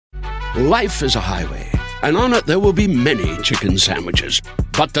Life is a highway, and on it there will be many chicken sandwiches.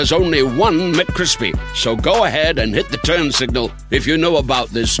 But there's only one McCrispy. So go ahead and hit the turn signal if you know about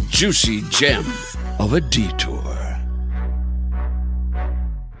this juicy gem of a detour.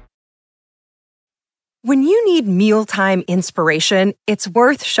 When you need mealtime inspiration, it's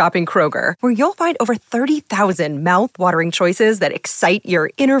worth shopping Kroger, where you'll find over 30,000 mouth-watering choices that excite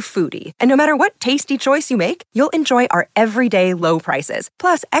your inner foodie. And no matter what tasty choice you make, you'll enjoy our everyday low prices,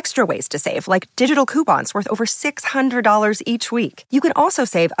 plus extra ways to save, like digital coupons worth over $600 each week. You can also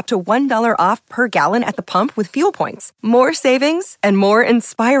save up to $1 off per gallon at the pump with fuel points. More savings and more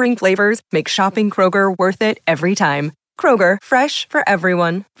inspiring flavors make shopping Kroger worth it every time. Kroger, fresh for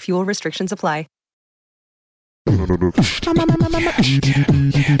everyone. Fuel restrictions apply. Comedy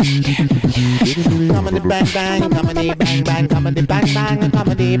bang bang, comedy bang bang, comedy bang bang,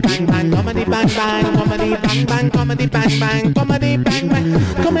 comedy bang bang, comedy bang bang, comedy bang bang, comedy bang bang, comedy bang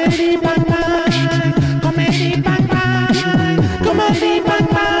bang, comedy bang bang, comedy bang bang, comedy bang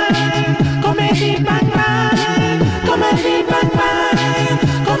bang, comedy bang bang, comedy bang bang,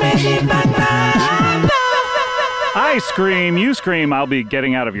 comedy bang bang. I scream, you scream, I'll be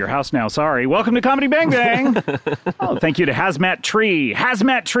getting out of your house now, sorry. Welcome to Comedy Bang Bang. Oh, thank you to Hazmat Tree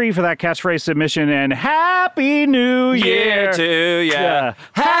for that catchphrase submission, and Happy New Year to ya.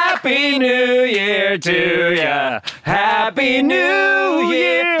 Happy New Year to ya. Happy New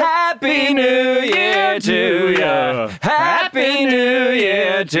Year. Happy New Year to ya. Happy New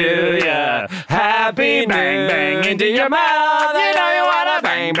Year to ya. Happy bang bang into your mouth. You know you wanna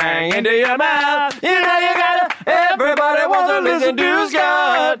bang bang into your mouth. You know you gotta. Everybody wants to listen to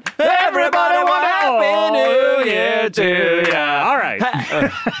Scott. Everybody wants Happy New Year to ya. All right.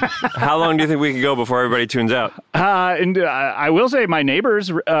 How long do you think we can go before everybody tunes out? I will say my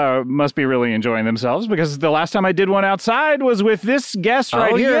neighbors must be really enjoying themselves, because the last time I did one outside was with this guest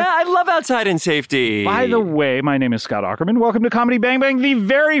right here. Oh, yeah, I love outside and safety. By the way, my name is Scott Aukerman. Welcome to Comedy Bang Bang, the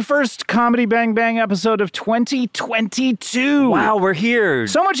very first Comedy Bang Bang episode of 2022. Wow, we're here.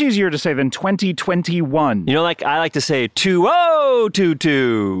 So much easier to say than 2021. You know, like I like to say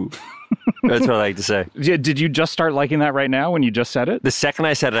 2022. That's what I like to say. Did you just start liking that right now when you just said it? The second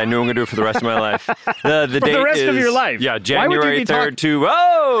I said it, I knew I'm going to do it for the rest of my life. The for date the rest is, of your life? Yeah, January 3rd,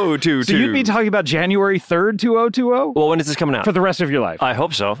 2022. So you'd be talking about January 3rd, 2020? Well, when is this coming out? For the rest of your life. I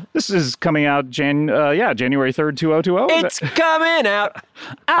hope so. This is coming out January 3rd, 2020. It's coming out.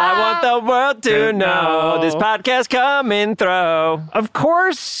 I want the world to know this podcast coming through. Of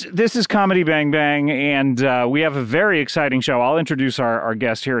course, this is Comedy Bang Bang, and we have a very exciting show. I'll introduce our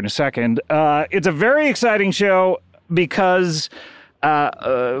guest here in a second. It's a very exciting show because,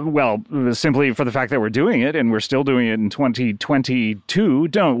 simply for the fact that we're doing it, and we're still doing it in 2022.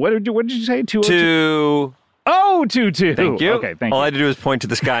 What did you say? 202? Oh, 22. Thank you. Okay, thank you. All I had to do was point to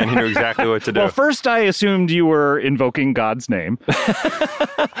the sky and he knew exactly what to do. Well, first I assumed you were invoking God's name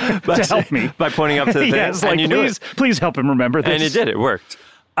to help me. By pointing up to the thing. Yes, and please help him remember this. And it did. It worked.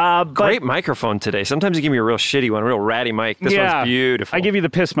 Great microphone today. Sometimes you give me a real shitty one, a real ratty mic. This one's beautiful. I give you the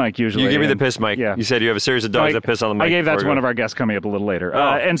piss mic usually. You give me the piss mic. Yeah. You said you have a series of dogs that piss on the mic. I gave that to one of our guests coming up a little later. Oh.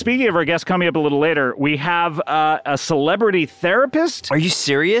 And speaking of our guests coming up a little later, we have a celebrity therapist. Are you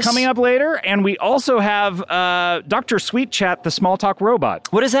serious? Coming up later. And we also have Dr. Sweetchat, the small talk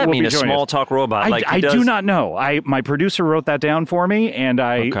robot. What does that mean, a small talk robot? I do not know. My producer wrote that down for me, and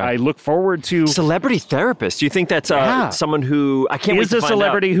I look forward to... Celebrity therapist? Do you think that's someone who... I can't wait to find out. Is a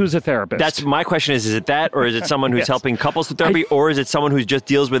celebrity who's a therapist? That's my question is it that, or is it someone who's helping couples with therapy, or is it someone who just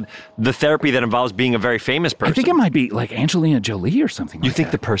deals with the therapy that involves being a very famous person? I think it might be like Angelina Jolie or something You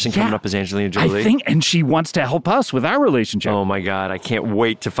think the person coming up is Angelina Jolie? I think, and she wants to help us with our relationship. Oh my God, I can't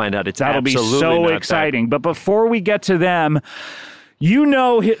wait to find out. That'll be so exciting. But before we get to them... You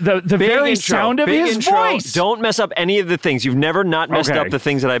know the very sound of his voice. Don't mess up any of the things. You've never not messed up the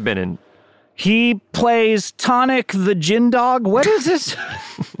things that I've been in. He plays Tonic the Gin Dog. What is this?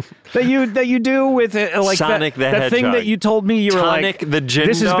 that you do with like Sonic the Hedgehog. Thing that you told me you were Tonic like the Gin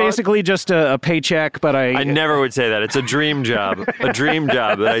this Dog? Is basically just a paycheck, but I never would say that. It's a dream job. A dream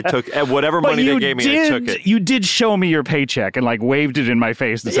job that I took. Whatever money they gave me, I took it. You did show me your paycheck and like waved it in my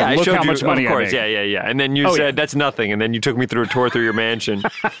face and said, "Look how much money I made." Yeah. And then you said that's nothing, and then you took me through a tour through your mansion.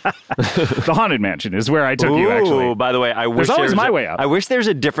 The Haunted Mansion is where I took you. Actually, by the way, I wish there's always my way up. I wish there's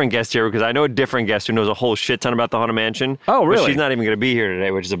a different guest here because I know a different guest who knows a whole shit ton about the Haunted Mansion. Oh, really? But she's not even going to be here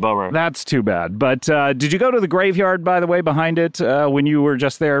today, which is a bummer. That's too bad. But did you go to the graveyard, by the way, behind it when you were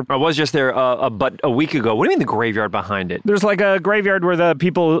just there? I was just there but a week ago. What do you mean the graveyard behind it? There's like a graveyard where the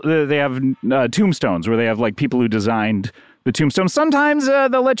people, they have tombstones where they have like people who designed the tombstone. Sometimes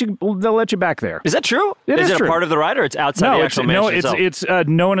they'll let you back there. Is that true? It is it true. a part of the ride, or it's outside the actual mansion itself? It's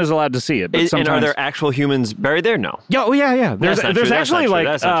no one is allowed to see it. But And are there actual humans buried there? No. Yeah. There's not true. That's actually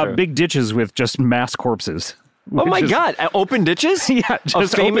not true. like big ditches with just mass corpses. Oh my God! Open ditches? Yeah, just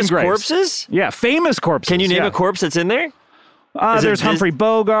of famous open graves. corpses? Yeah, famous corpses. Can you name a corpse that's in there? There's Humphrey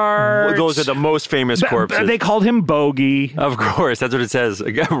Bogart. Those are the most famous corpses. They called him Bogey. Of course, that's what it says.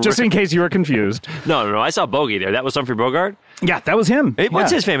 Just in case you were confused. No, I saw Bogey there. That was Humphrey Bogart? Yeah, that was him.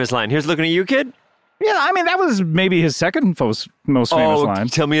 What's his famous line? Here's looking at you, kid? Yeah, I mean, that was maybe his second most famous line.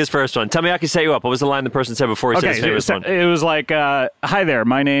 Tell me his first one. Tell me I can set you up. What was the line the person said before he said his famous one? It was like, hi there,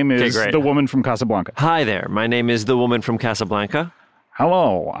 my name is the woman from Casablanca. Hi there, my name is the woman from Casablanca.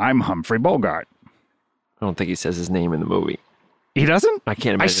 Hello, I'm Humphrey Bogart. I don't think he says his name in the movie. He doesn't? I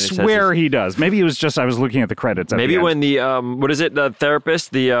can't imagine. I swear he does. Maybe it was just I was looking at the credits. Maybe when the, what is it, the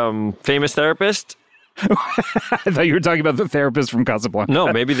therapist, the famous therapist? I thought you were talking about the therapist from Casablanca.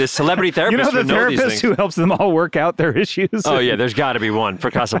 No, maybe the celebrity therapist. You know the therapist who helps them all work out their issues? Oh, yeah, there's got to be one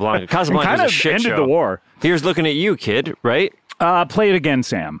for Casablanca. Casablanca kind was a shit ended show. The war. Here's looking at you, kid, right? Play it again,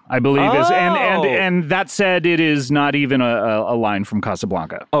 Sam, I believe is. And that said, it is not even a line from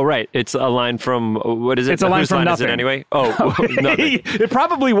Casablanca. Oh, right. It's a line from, what is it? It's a line Whose from line nothing. Is it anyway? Oh, nothing. It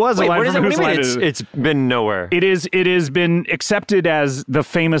probably was a line from Whose Line Is It? It's been nowhere. It has been accepted as the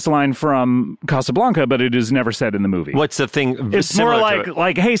famous line from Casablanca, but it is never said in the movie. What's the thing? It's more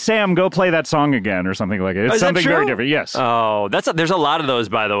like, hey, Sam, go play that song again or something like it. It's something very different. Yes. Oh, there's a lot of those,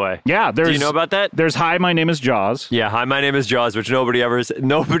 by the way. Yeah. Do you know about that? There's Hi, my name is Jaws. Yeah, Hi, my name is Jaws, which no one ever said.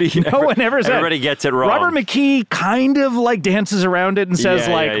 No one ever said. Everybody gets it wrong. Robert McKee kind of like dances around it and says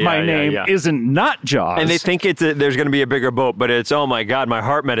my name isn't not Jaws. And they think there's going to be a bigger boat, but it's, oh my God, my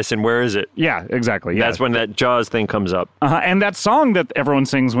heart medicine, where is it? Yeah, exactly. Yeah. That's when that Jaws thing comes up. And that song that everyone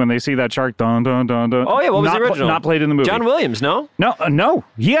sings when they see that shark, dun, dun, dun, dun. Oh yeah, what was the original? Not played in the movie. John Williams, no? No.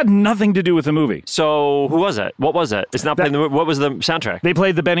 He had nothing to do with the movie. So who was it? What was that? It's not played in the movie. What was the soundtrack? They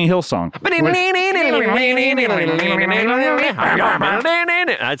played the Benny Hill song.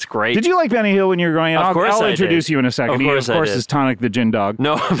 That's great. Did you like Benny Hill when you were growing up? Of course I'll introduce you in a second. Of course is Tonic the Gin Dog.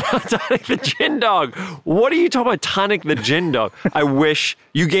 No, I'm not Tonic the Gin Dog. What are you talking about, Tonic the Gin Dog? I wish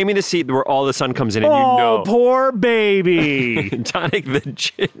you gave me the seat where all the sun comes in and you know. Oh, poor baby. Tonic the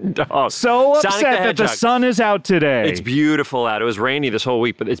Gin Dog. So upset that the sun is out today. It's beautiful out. It was rainy this whole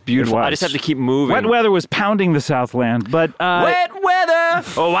week, but it's beautiful. I just have to keep moving. Wet weather was pounding the Southland, but... Wet weather,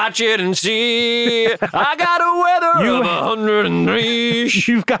 watch it and see. I got a weather of 103.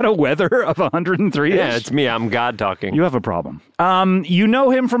 You've got a weather of 103? Yeah, it's me. I'm God talking. You have a problem. You know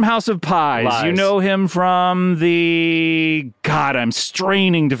him from House of Pies. Lies. You know him from the... God, I'm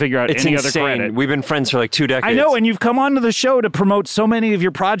straining to figure out any other credit. We've been friends for like 2 decades. I know, and you've come onto the show to promote so many of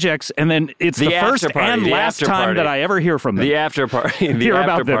your projects, and then it's the first and last time that I ever hear from them. The after party. The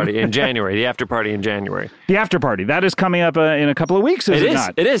after party in January. The after party in January. The after party. That is coming up in a couple of weeks, is it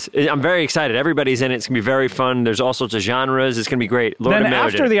not? It is. I'm very excited. Everybody's in it. It's going to be very fun. There's all sorts of genres. It's going to be great. Then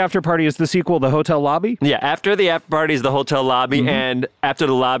after the after party is the sequel, The Hotel Lobby? Yeah, after the after party is the hotel lobby, and after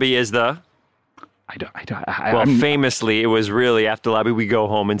the lobby is the... famously, it was really after the lobby, we go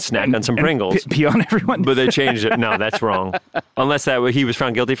home and snack on some Pringles. Pee on everyone? But they changed it. No, that's wrong. Unless he was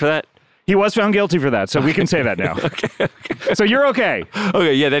found guilty for that. He was found guilty for that, so we can say that now. Okay. So you're okay.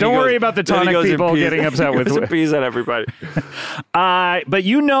 Okay, yeah. Don't worry about the Tonic people getting upset with it. Peace on everybody. But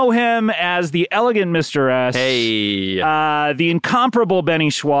you know him as the elegant Mr. S. Hey. The incomparable Benny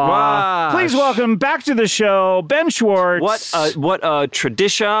Schwartz. Wash. Please welcome back to the show, Ben Schwartz. What a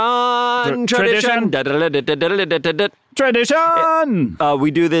tradition. Tradition.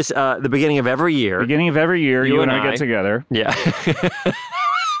 We do this the beginning of every year. Beginning of every year, you and I get together. Yeah.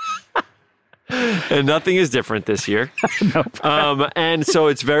 And nothing is different this year. Nope. And so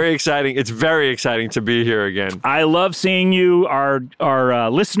it's very exciting. It's very exciting to be here again. I love seeing you. Our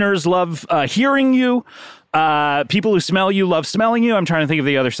listeners love hearing you. People who smell you love smelling you. I'm trying to think of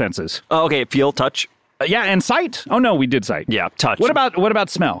the other senses. Oh, okay, feel, touch. Yeah, and sight. Oh no, we did sight. Yeah, touch. What about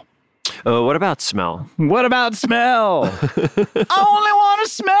smell? What about smell? What about smell? I only want to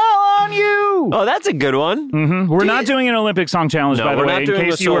smell on you. Oh, that's a good one. Mm-hmm. We're not doing an Olympic song challenge, by the way. Not doing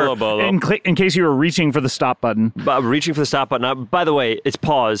In case you were reaching for the stop button. Reaching for the stop button. By the way, it's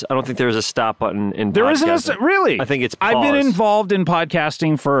pause. I don't think there's a stop button in There podcasting. isn't really. I think it's pause. I've been involved in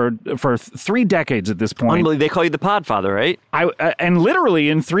podcasting for 3 decades at this point. Unbelievable. They call you the Podfather, right? And literally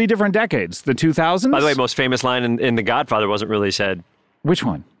in 3 different decades. The 2000s. By the way, most famous line in The Godfather wasn't really said. Which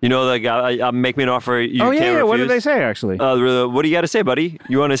one? You know the guy, make me an offer you can't refuse? What did they say, actually? What do you got to say, buddy?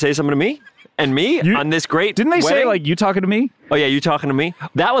 You want to say something to me? and me on this great Didn't they say, wedding? like, you talking to me? Oh, yeah, you talking to me?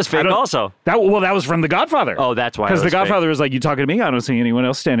 That was fake also. That was from The Godfather. Oh, that's why. Because The Godfather was like, you talking to me? I don't see anyone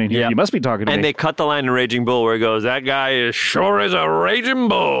else standing here. Yeah. You must be talking to me. And they cut the line in Raging Bull where he goes, that guy is sure as a Raging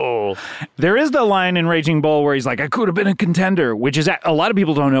Bull. There is the line in Raging Bull where he's like, I could have been a contender, which is, a lot of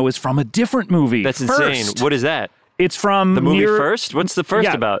people don't know, is from a different movie. That's First. insane. What is that? It's from The movie First? What's the first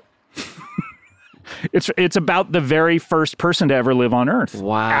about? It's about the very first person to ever live on Earth.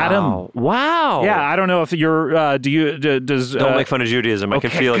 Wow. Adam. Wow. Yeah, I don't know if you're, does... Don't make fun of Judaism. I can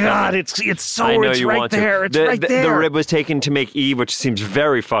feel it. God, it's so, I know it's you right want there. to. It's right there. The rib was taken to make Eve, which seems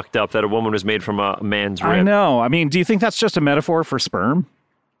very fucked up that a woman was made from a man's rib. I know. I mean, do you think that's just a metaphor for sperm?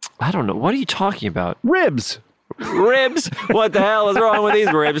 I don't know. What are you talking about? Ribs. Ribs? What the hell is wrong with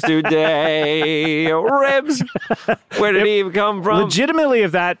these ribs today? Ribs? Where did Eve come from? Legitimately,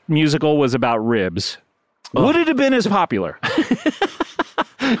 if that musical was about ribs, would it have been as popular?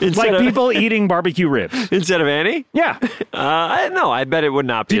 Like people eating barbecue ribs. Instead of Annie? Yeah. No, I bet it would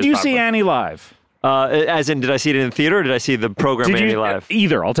not be. Did you see Annie live? As in, did I see it in the theater or did I see the program Annie live?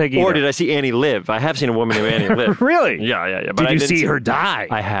 Either. I'll take either. Or did I see Annie live? I have seen a woman named Annie live. Really? Yeah. But Did you see her die?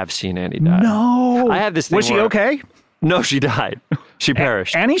 I have seen Annie die. No. I have this thing Was she okay? No, she died. She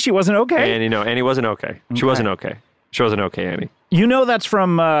perished. Annie, she wasn't okay? Annie, no. Annie wasn't okay. She wasn't okay. She wasn't okay, Annie. You know that's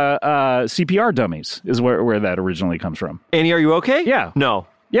from CPR dummies is where that originally comes from. Annie, are you okay? Yeah. No.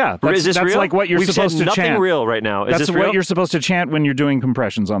 Yeah. Is this that's real? like what you're supposed to chant. Nothing real right now. Is that's this real? what you're supposed to chant when you're doing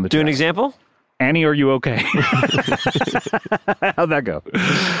compressions on the chest. Do an example? Annie, are you okay? How'd that go?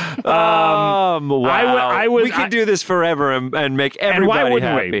 Wow. We could do this forever and make everybody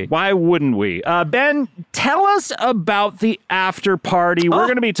happy. Why wouldn't we? Ben, tell us about the after party. We're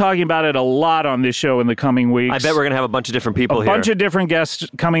going to be talking about it a lot on this show in the coming weeks. I bet we're going to have a bunch of different people here. A bunch of different guests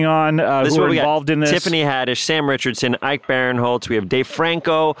coming on who are involved in this. Tiffany Haddish, Sam Richardson, Ike Barinholtz. We have Dave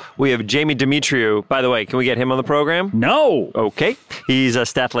Franco. We have Jamie Demetriou. By the way, can we get him on the program? No. Okay. He's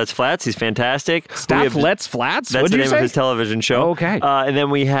Statlet's Flats. He's fantastic. Statlet's Flats? That's What'd the you name say? of his television show. Okay. And then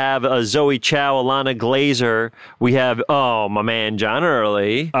we have Zoe Chow, Alana Glazer. We have, my man, John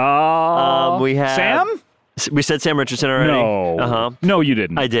Early. We have... Sam? We said Sam Richardson already. No. Uh-huh. No, you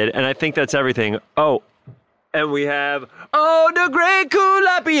didn't. I did, and I think that's everything. Oh, and we have... Oh, the Great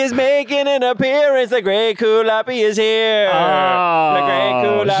Kulapi is making an appearance. The Great Kulapi is here. Oh, the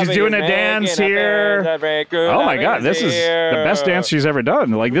Great Kulapi she's doing a dance here. Oh my God, this is the best dance she's ever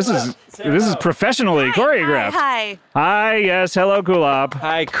done. Like this is professionally choreographed. Hi, yes, hello, Kulap.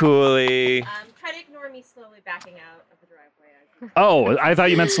 Hi, Cooley. Try to ignore me slowly backing out of the driveway. Oh, I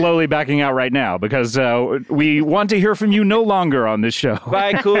thought you meant slowly backing out right now because we want to hear from you no longer on this show.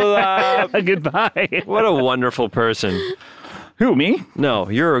 Bye, Kulap. Goodbye. What a wonderful person. Who, me? No,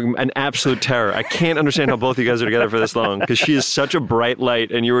 you're an absolute terror. I can't understand how both of you guys are together for this long because she is such a bright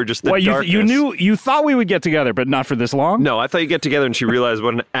light and you were just the darkness. You thought we would get together, but not for this long? No, I thought you'd get together and she realized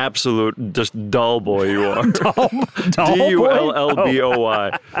what an absolute just dull boy you are. Dull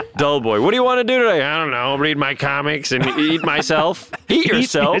Dullboy? Dull boy. What do you want to do today? I don't know. Read my comics and eat myself. Eat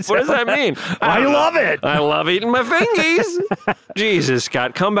yourself? What does that mean? I love it. I love eating my fingies. Jesus,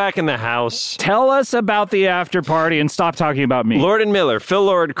 Scott, come back in the house. Tell us about the after party and stop talking about me. Lord and Miller, Phil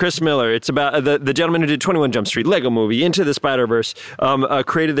Lord, Chris Miller. It's about the gentleman who did 21 Jump Street, Lego Movie, Into the Spider-Verse,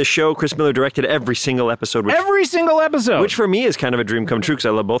 created the show. Chris Miller directed every single episode. Every single episode? Which for me is kind of a dream come true because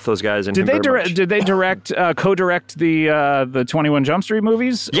I love both those guys. And Did they co-direct the 21 Jump Street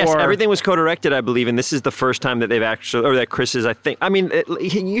movies? Yes, everything was co-directed, I believe, and this is the first time that they've actually, or that Chris is, I think. I mean,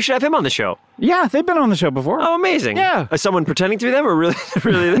 you should have him on the show. Yeah, they've been on the show before. Oh, amazing. Yeah. Is someone pretending to be them or really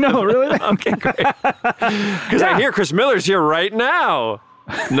them? No, really them. Okay, great. Because I hear Chris Miller's here right now.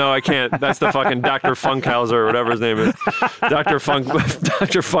 No, I can't. That's the fucking Dr. Funkhauser or whatever his name is. Dr.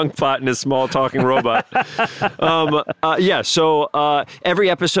 Funkpot and his small talking robot. So every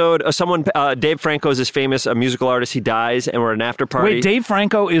episode, Dave Franco is this famous musical artist. He dies, and we're at an after party. Wait, Dave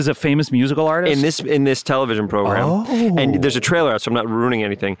Franco is a famous musical artist? In this television program. Oh. And there's a trailer out, so I'm not ruining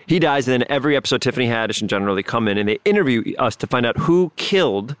anything. He dies, and then every episode, Tiffany Haddish and John Early come in, and they interview us to find out who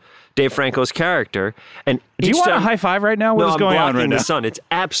killed Dave Franco's character. And do you want a high five right now? What is going on right now? The sun. It's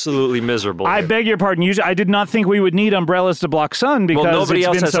absolutely miserable. I beg your pardon. I did not think we would need umbrellas to block sun because nobody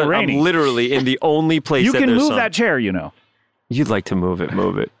else been has so rainy. I'm literally in the only place you that can there's move sun. that chair, you know. You'd like to move it.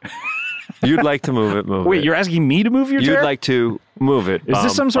 You'd like to move it. Wait, you're asking me to move your chair? You'd like to Move it. Is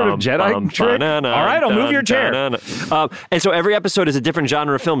this some sort of Jedi trick? All right, I'll move your chair. And so every episode is a different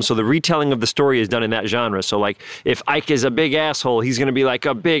genre of film, so the retelling of the story is done in that genre. So, like, if Ike is a big asshole, he's going to be like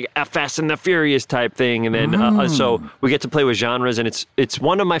a big Fast and the Furious type thing. And then, so we get to play with genres, and it's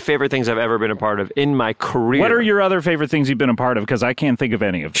one of my favorite things I've ever been a part of in my career. What are your other favorite things you've been a part of? Because I can't think of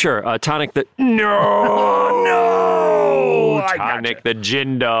any of them. Sure. Tonic the... Tonic the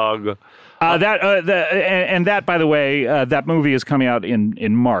Gin Dog. That, by the way, that movie is coming out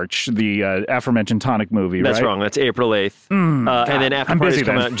in March. The aforementioned Tonic movie. That's right? wrong. That's April 8th. And then Afterparty is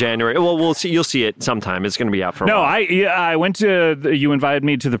coming out in January. Well, we'll see. You'll see it sometime. It's going to be out for a while. I went to. You invited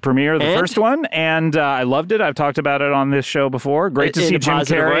me to the premiere of the first one, and I loved it. I've talked about it on this show before. Great to see Jim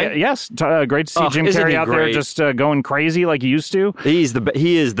Carrey. Way? Yes, great to see Jim Carrey out there just going crazy like he used to. He is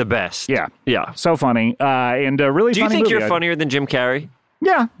the best. Yeah. Yeah. So funny and really. Do you think you're funnier than Jim Carrey?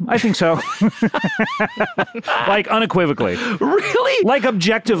 Yeah, I think so. Like, unequivocally. Really? Like,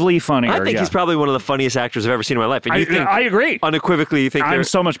 objectively funnier. I think he's probably one of the funniest actors I've ever seen in my life. And I agree. Unequivocally, you think I'm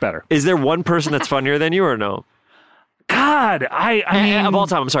so much better. Is there one person that's funnier than you or no? God, I mean... Of all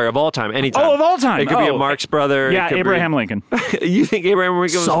time, I'm sorry, of all time, anytime. Oh, of all time. It could be a Marx brother. Yeah, Abraham Lincoln. You think Abraham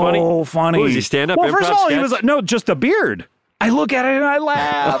Lincoln was funny? So funny. What, was he stand-up Well, first of all, sketch? he was like, no, just the beard. I look at it and I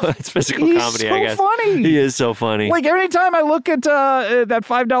laugh. It's physical comedy, I guess. He's so funny. He is so funny. Like, every time I look at that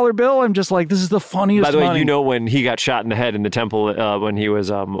 $5 bill, I'm just like, this is the funniest By the way, money. you know when he got shot in the head in the temple when he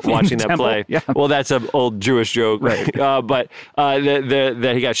was watching that play? Yeah. Well, that's an old Jewish joke. Right. But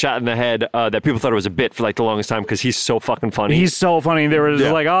that he got shot in the head, that people thought it was a bit for like the longest time because he's so fucking funny. He's so funny. They were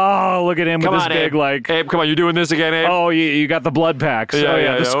just like, oh, look at him with this big, Abe. like... Abe, come on, you're doing this again, Abe? Oh, you got the blood packs.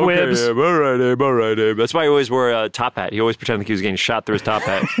 The squibs. Okay, Abe. All right, Abe. All right, Abe. That's why he always wore a top hat. He always pretended like he was getting shot through his top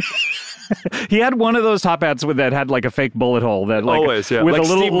hat. He had one of those top hats that had like a fake bullet hole that like always, yeah. with like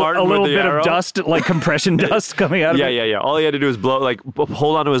a little bit arrow. Of dust, like compression dust coming out of it. Yeah. All he had to do was blow, like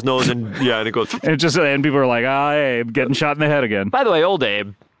hold onto his nose and it goes. And people are like, Abe, getting shot in the head again. By the way, old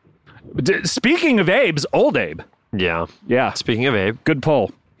Abe. Speaking of Abe's, old Abe. Yeah. Speaking of Abe, good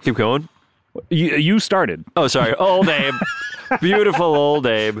pull. Keep going. You started. Oh, sorry, old Abe. Beautiful old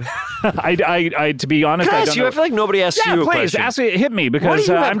Abe. I to be honest, I don't know. I feel like nobody asks you a please, question. hit me because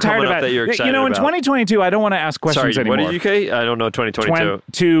I'm tired of it. That you're excited in about? 2022, I don't want to ask questions anymore. What did you say? I don't know. 2022.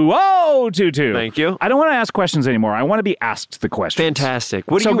 22. Thank you. I don't want to ask questions anymore. I want to be asked the questions.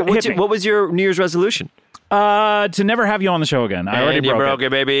 Fantastic. What was your New Year's resolution? To never have you on the show again. I already broke it,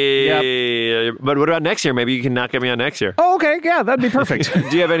 baby. Yep. But what about next year? Maybe you can not get me on next year. Oh, okay. Yeah, that'd be perfect.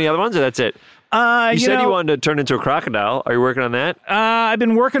 Do you have any other ones, or that's it? You said you wanted to turn into a crocodile. Are you working on that? I've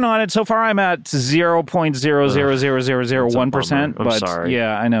been working on it. So far, I'm at 0.00001%. I'm sorry.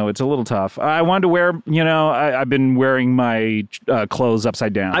 Yeah, I know. It's a little tough. I wanted to wear, I've been wearing my clothes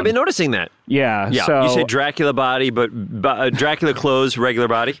upside down. I've been noticing that. Yeah. So, you say Dracula body, but Dracula clothes, regular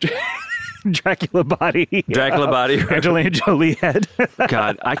body? Dracula body. Dracula body. Angelina Jolie head.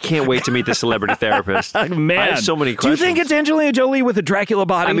 God, I can't wait to meet the celebrity therapist. Man. I have so many questions. Do you think it's Angelina Jolie with a Dracula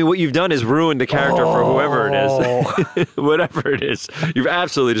body? I mean, what you've done is ruined the character for whoever it is. Whatever it is. You've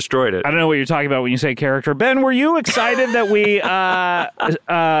absolutely destroyed it. I don't know what you're talking about when you say character. Ben, were you excited that we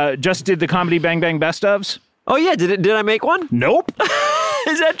just did the Comedy Bang Bang Best Ofs? Oh, yeah. Did I make one? Nope.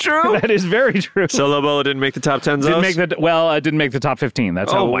 Is that true? That is very true. Solo Bolo didn't make the top 10s? Didn't make the top 15.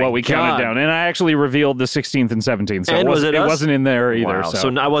 That's what we counted down. And I actually revealed the 16th and 17th. So and it wasn't in there either. Wow. So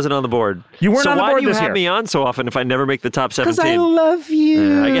I wasn't on the board. You weren't on the board this year. So why do you have me on so often if I never make the top 17? Because I love you.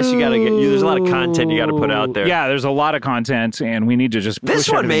 Yeah, I guess you got to there's a lot of content you got to put out there. Yeah, there's a lot of content, and we need to just push this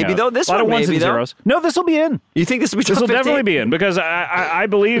one maybe, out. though. This a lot one of ones maybe, and zeros. No, this will be in. You think this will be top 15? This will definitely be in, because I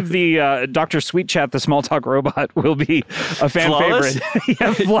believe the Dr. Sweetchat, the small talk robot, will be a fan favorite.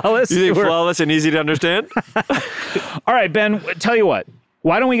 Yeah, flawless. You think flawless and easy to understand? All right, Ben, tell you what.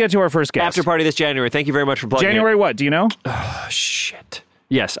 Why don't we get to our first guest? Afterparty this January. Thank you very much for plugging January what? Do you know? Oh, shit.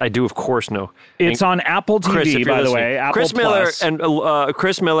 Yes, I do, of course, know. It's on Apple TV, by the way. Apple Chris Miller Plus. and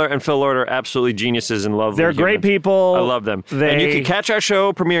Chris Miller and Phil Lord are absolutely geniuses and lovely. They're great people. I love them. And you can catch our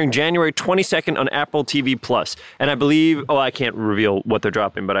show premiering January 22nd on Apple TV Plus. And I believe, I can't reveal what they're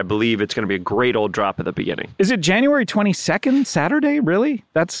dropping, but I believe it's going to be a great old drop at the beginning. Is it January 22nd, Saturday? Really?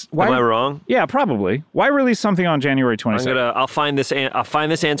 That's why? Am I wrong? Yeah, probably. Why release something on January 22nd? I'll find this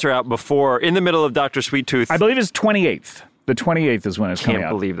answer out in the middle of Dr. Sweet Tooth. I believe it's 28th. The 28th is when it's coming out.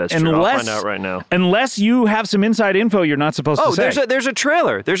 Can't believe that's true. I'll find out right now. Unless you have some inside info you're not supposed to say. There's a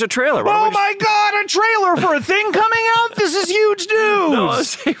trailer. There's a trailer. My God, a trailer for a thing coming out? This is huge news. No, I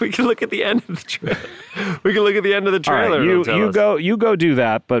say we can look at the end of the trailer. We can look at the end of the trailer. All right, you go do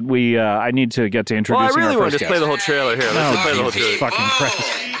that, but I need to get to introducing I really our want to first just play the whole trailer here. Let's just play the whole trailer. Fucking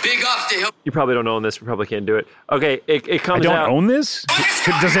Christ. Big Off the hill. You probably don't own this. We probably can't do it. Okay, it comes out. I don't own this?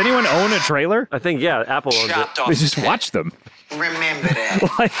 Does anyone own a trailer? I think, yeah, Apple owns it. They just watch them. Remember that.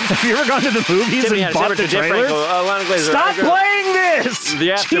 Like, have you ever gone to the movies and bought the trailers? Stop playing this! The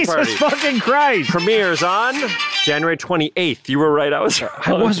Afterparty. Jesus fucking Christ. Premieres on January 28th. You were right. I was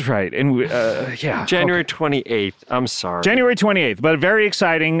right. And yeah. January 28th. I'm sorry. January 28th, but very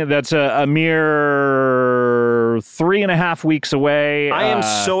exciting. That's a mere 3.5 weeks away. I'm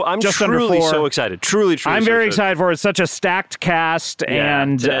just truly under 4. so excited. Truly I'm so very excited for it. It's such a stacked cast. Yeah,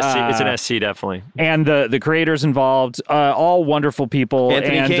 And it's an SC, definitely. And the creators involved, all wonderful people.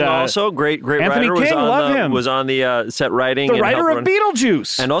 Anthony King also, great Anthony writer. King, love him. Was on the set writing. The writer of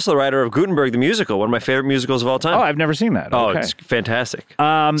Beetlejuice. And also the writer of Gutenberg the Musical, one of my favorite musicals of all time. Oh, I've never seen that. Oh, okay. It's fantastic.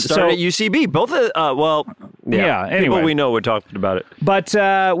 Started at UCB. Both anyway. People we know were talking about it. But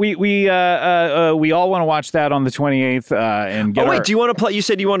we all want to watch that on the 28th and get do you want to plug? You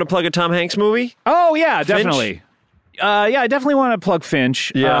said you want to plug a Tom Hanks movie? Oh, yeah, definitely. I definitely want to plug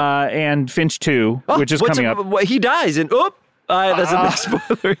Finch and Finch 2, which is coming up. He dies in... that's a big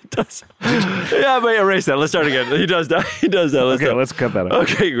spoiler. He does. Yeah, but erase that. Let's start again. He does die. Let's cut that out.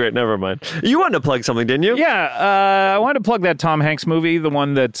 Okay, great. Never mind. You wanted to plug something, didn't you? Yeah, I wanted to plug that Tom Hanks movie, the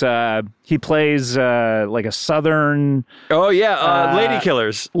one that he plays like a southern... Oh, yeah. Lady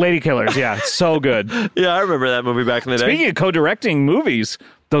Killers. Lady Killers, yeah. So good. Yeah, I remember that movie back in the day. Speaking of co-directing movies...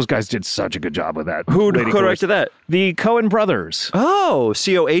 Those guys did such a good job with that. Who co-directed that? The Coen brothers. Oh,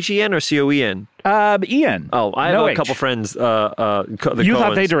 Cohen or Coen? Ian. Oh, I have a couple friends. The you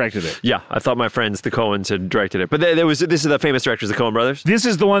thought they directed it? Yeah, I thought my friends, the Coens, had directed it. But this is the famous directors, the Coen brothers? This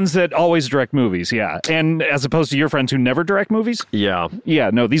is the ones that always direct movies, yeah. And as opposed to your friends who never direct movies? Yeah.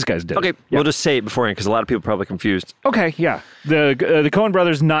 Yeah, no, these guys did. Okay, we'll just say it beforehand because a lot of people are probably confused. Okay, yeah. The Coen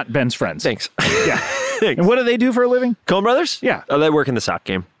brothers, not Ben's friends. Thanks. Yeah. Thanks. And what do they do for a living? Coen brothers? Yeah. Oh, they work in the sock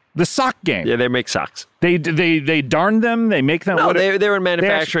game. The sock game. Yeah, they make socks. They darn them. They make them. No, they're in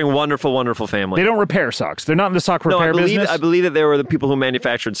manufacturing. Wonderful family. They don't repair socks. They're not in the sock repair business. I believe that they were the people who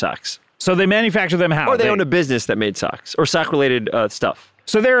manufactured socks. So they manufacture them how? Or they owned a business that made socks or sock related stuff.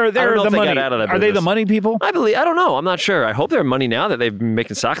 So they're the money. Got out of that Are they the money people? I don't know. I'm not sure. I hope they're money now that they've been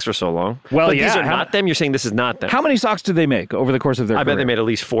making socks for so long. Well, but these are not them. You're saying this is not them. How many socks did they make over the course of their career? I bet they made at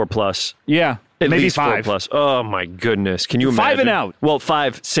least 4+. Yeah. Maybe least 5. 4+. Oh my goodness! Can you imagine? 5 and out. Well,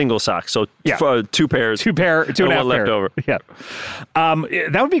 5 single socks. So 2 pairs. 2 and a half left over. Yeah.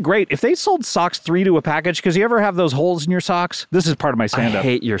 That would be great if they sold socks 3 to a package. Because you ever have those holes in your socks? This is part of my stand-up. I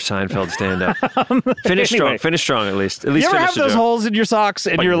hate your Seinfeld stand-up. Finish strong at least. You ever have those holes in your socks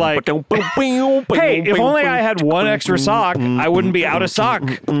and you're like, hey, if only I had one extra sock, I wouldn't be out of sock.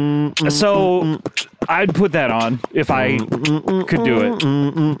 So I'd put that on if I could do it.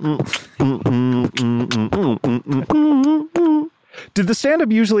 Did the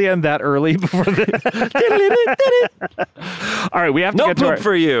stand-up usually end that early before All right, we have to get to poop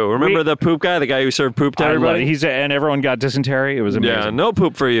for you. Remember the poop guy, the guy who served poop to everybody? And everyone got dysentery. It was amazing. Yeah, no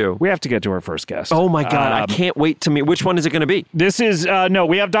poop for you. We have to get to our first guest. Oh my God, I can't wait to meet. Which one is it going to be? This is,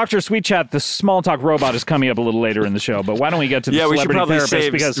 we have Dr. Sweetchat. The small talk robot is coming up a little later in the show, but why don't we get to the celebrity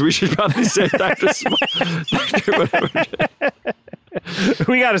therapist? We should probably say Dr.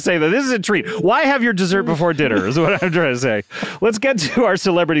 We got to say that this is a treat. Why have your dessert before dinner is what I'm trying to say. Let's get to our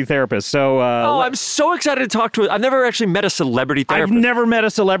celebrity therapist. So, I'm so excited to talk to. I've never actually met a celebrity therapist. I've never met a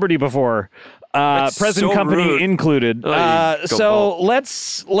celebrity before. Present so company rude. included. Let's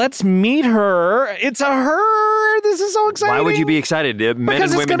meet her. It's a her. This is so exciting. Why would you be excited? Men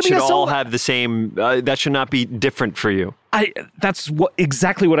and women should all have the same. That should not be different for you. That's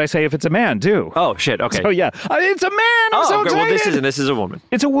exactly what I say if it's a man too. Oh shit! Okay. So yeah, it's a man. I'm so excited. Well, this isn't. This is a woman.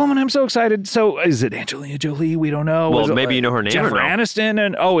 It's a woman. I'm so excited. So is it Angelina Jolie? We don't know. Well, maybe you know her name. Jennifer Aniston,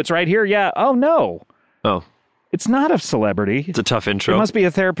 and it's right here. Yeah. Oh no. Oh. It's not a celebrity. It's a tough intro. It must be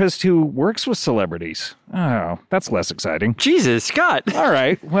a therapist who works with celebrities. Oh, that's less exciting. Jesus, Scott. All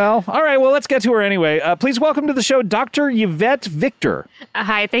right. Well, let's get to her anyway. Please welcome to the show, Dr. Yvette Victor.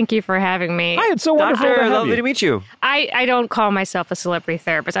 Hi, thank you for having me. Hi, it's so wonderful to have you. Lovely to meet you. I don't call myself a celebrity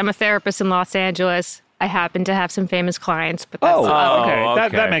therapist. I'm a therapist in Los Angeles. I happen to have some famous clients, but that's okay.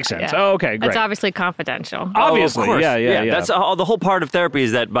 That makes sense. Yeah. Oh, okay, great. That's obviously confidential. Obviously, of course. Yeah. That's the whole part of therapy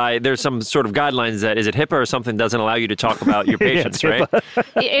is that there's some sort of guidelines that is it HIPAA or something doesn't allow you to talk about your patients, right?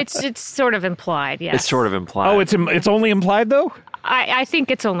 It's sort of implied, yes. It's sort of implied. Oh, it's only implied though? I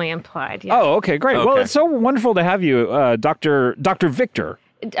think it's only implied. Yeah. Oh, okay, great. Okay. Well, it's so wonderful to have you, Dr. Victor.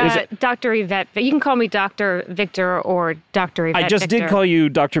 Dr. Yvette. You can call me Dr. Victor or Dr. Yvette I just Victor. did call you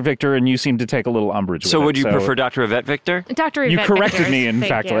Dr. Victor, and you seem to take a little umbrage with So it. would you prefer Dr. Yvette Victor? Dr. Yvette You corrected Victor, me, in thank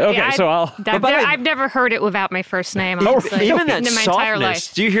fact. you. Okay, Yeah, so I'll... I've never heard it without my first name. Honestly, Even that in my entire softness.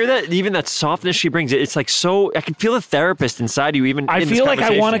 life. Do you hear that? Even that softness she brings, it's like so. I can feel a therapist inside you. Even I in this feel like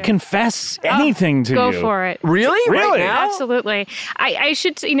I want to conversation. confess anything to Go you. for it. Really? Really? Right now? Absolutely. I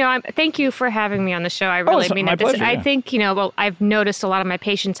should, thank you for having me on the show. I Oh, really it's mean my it. pleasure, I yeah. think, I've noticed a lot of my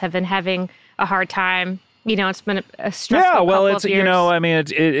patients have been having a hard time. It's been a stressful Yeah, well, couple it's of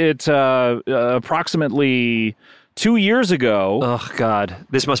years. it's approximately 2 years ago. Oh God,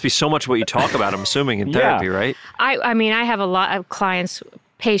 this must be so much what you talk about. I'm assuming in therapy, right? I have a lot of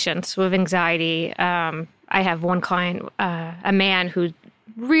patients with anxiety. I have one client, a man who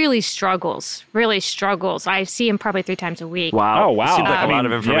really struggles. I see him probably 3 times a week. Wow. Oh, wow. Seems like I a lot mean,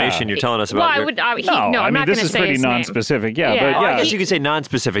 of information yeah. you're telling us Well, about. I would. I'm I not mean, going this to is say pretty his name. non-specific. Yeah, Yeah. but Oh, yeah. I guess you could say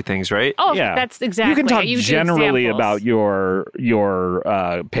non-specific things, right? Oh, Yeah. that's exactly. You can talk I use generally examples. about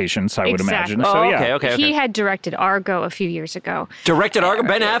your patients, I would imagine. Exactly. So, Oh, yeah. okay. He had directed Argo a few years ago. Directed Argo,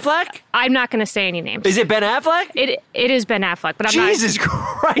 Ben Affleck? I'm not going to say any names. Is it Ben Affleck? It is Ben Affleck, but I'm Jesus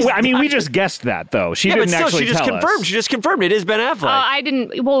Christ! Well, I mean, we just guessed that, though. She yeah, didn't but still, actually she just tell confirmed. us. She just confirmed it is Ben Affleck. not. I didn't.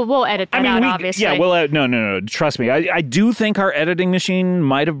 We'll edit that out, obviously. Yeah, well, no. Trust me. I do think our editing machine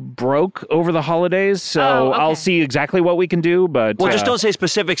might have broke over the holidays, so Oh, okay. I'll see exactly what we can do. But well, just don't say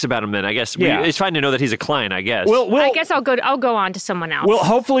specifics about him then. I guess Yeah. it's fine to know that he's a client. I guess. I guess I'll go on to someone else. Well,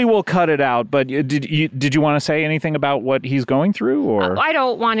 hopefully we'll cut it out. But did you want to say anything about what he's going through, or I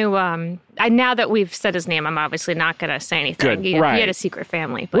don't want to. Now that we've said his name, I'm obviously not going to say anything. Good. He Right. had a secret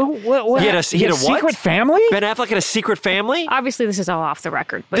family, but He had a what? secret family? Ben Affleck had a secret family. obviously this is all off the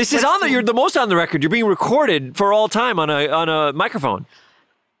record. But This is on the. You're the most on the record. You're being recorded for all time on a microphone.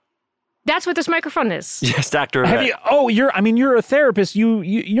 That's what this microphone is. Yes, Doctor. Have you? Oh, you're a therapist.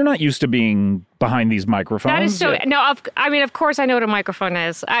 You're not used to being behind these microphones. That is so. Yeah. No, of course I know what a microphone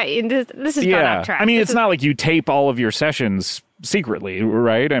is. This has gone off track. I mean, This it's is- not like you tape all of your sessions secretly,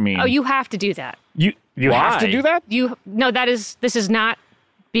 right? I mean, Oh, you have to do that. you have to Why? do that. This is not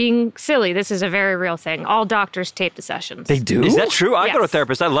being silly. This is a very real thing. All doctors tape the sessions. They do. Is that true? I go to a Yes.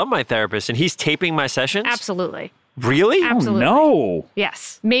 therapist. I love my therapist, and he's taping my sessions. Absolutely. Really? Absolutely. No.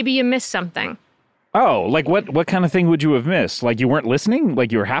 Yes. Maybe you missed something. Oh, like what kind of thing would you have missed? Like you weren't listening?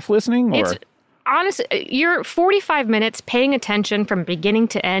 Like you were half listening? Or It's honestly, you're 45 minutes paying attention from beginning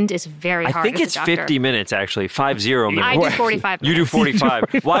to end is very I hard. think as a it's doctor. 50 minutes actually. 50 minutes. I do 45 minutes. You do 45.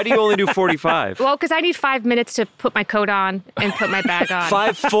 Why do you only do 45? Well, because I need 5 minutes to put my coat on and put my bag on.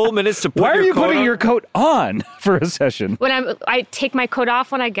 5 full minutes to put why your are you coat putting on? your coat on for a session? When I take my coat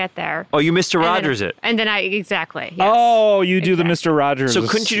off when I get there. Oh, you Mr. and then- Rogers it. And then exactly. Yes. Oh, you do the Mr. Rogers. So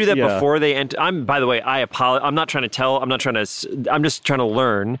couldn't you do that Yeah. before they enter? By the way, I apologize. I'm not trying to tell. I'm just trying to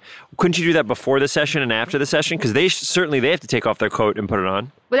learn. Couldn't you do that before the session and after the session? Because they have to take off their coat and put it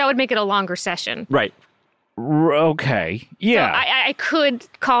on. Well, that would make it a longer session. Right. Okay. Yeah. I could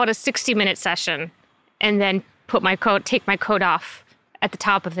call it a 60-minute session and then take my coat off at the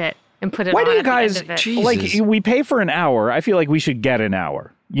top of it and put it Why on do you at the guys end of it. Jesus. like? We pay for an hour. I feel like we should get an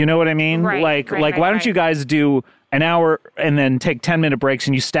hour. You know what I mean? Right, like, right, why don't right. you guys do an hour and then take 10-minute breaks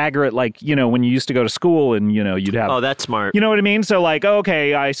and you stagger it like, when you used to go to school and, you'd have... Oh, that's smart. You know what I mean? So like,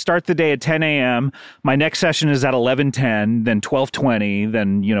 okay, I start the day at 10 a.m. My next session is at 11:10, then 12:20,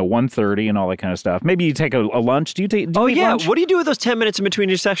 then, 1:30 and all that kind of stuff. Maybe you take a lunch. Do you eat lunch? What do you do with those 10 minutes in between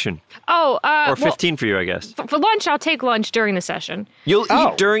your session? Oh, Or 15 for you, I guess. for lunch, I'll take lunch during the session. You'll Oh.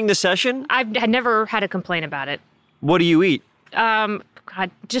 eat during the session? I've had never had a complaint about it. What do you eat? God,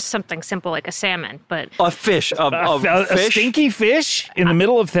 just something simple like a salmon, but A fish. A Fish? stinky fish in the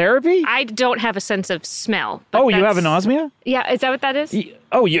middle of therapy? I don't have a sense of smell. but Oh, you have that's- anosmia? Yeah, is that what that is?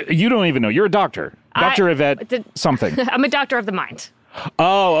 Oh, you don't even know. You're a doctor. Dr. Yvette something. I'm a doctor of the mind.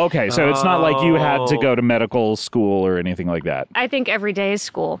 Oh, okay. So it's not like you had to go to medical school or anything like that. I think every day is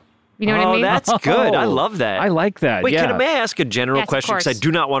school. You know what I Oh, mean? that's good. I love that. I like that. Wait, yeah. may I ask a general Yes, of question? Because I course.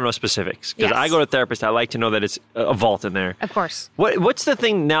 do not want to know specifics. Because Yes. I go to a therapist, I like to know that it's a vault in there. Of course. What's the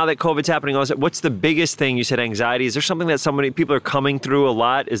thing now that COVID's happening? What's the biggest thing? You said anxiety. Is there something that people are coming through a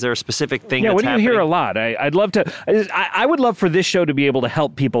lot? Is there a specific thing? Yeah, that's what do you happening? hear a lot? I'd love to. I would love for this show to be able to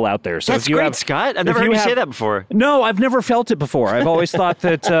help people out there. So That's if you great, have, Scott. I've if never heard you say have- that before. No, I've never felt it before. I've always thought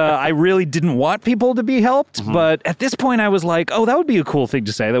that I really didn't want people to be helped. Mm-hmm. But at this point, I was like, oh, that would be a cool thing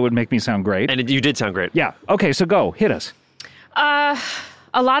to say. That would make me sound great. And you did sound great. Yeah. Okay, so go. Hit us. A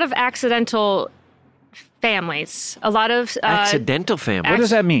lot of accidental families. A lot of Accidental family. What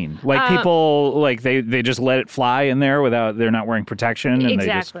does that mean? Like people, like they just let it fly in there without, they're not wearing protection? And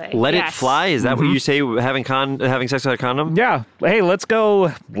exactly. They just, let it fly? Is that what you say, having sex without a condom? yeah. Hey, let's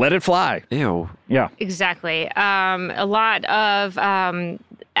go let it fly. Ew. Yeah. Exactly. A lot of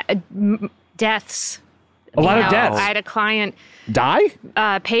deaths. A lot of deaths. I had a client,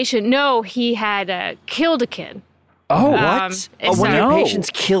 Patient? No, he had killed a kid. Oh, What? One of your patients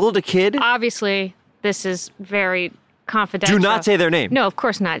killed a kid? Obviously, this is very confidential. Do not say their name. No, of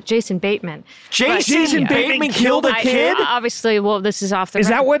course not. Jason Bateman. Jason Bateman killed a kid? Obviously, well, this is off the record. Is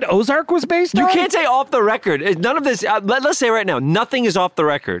that what Ozark was based on? You can't say off the record. None of this. Let's say right now, nothing is off the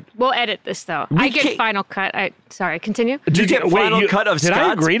record. We'll edit this, though. I get final cut. Sorry, continue. Did you get final cut of Scott's? Did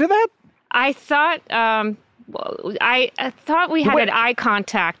I agree to that? I thought... I thought we had an eye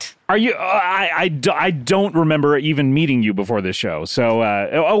contact. Are you? I don't remember even meeting you before this show.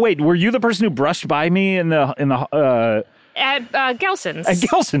 So, wait, were you the person who brushed by me in the At Gelson's. At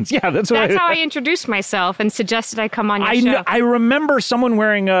Gelson's, yeah, that's how I introduced myself and suggested I come on your show. I remember someone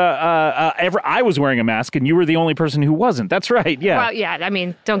wearing I was wearing a mask, and you were the only person who wasn't. That's right, yeah. Well, yeah, I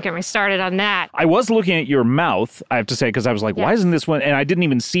mean, don't get me started on that. I was looking at your mouth, I have to say, because I was like, why isn't this one? And I didn't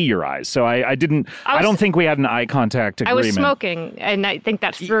even see your eyes, so I don't think we had an eye contact agreement. I was smoking, and I think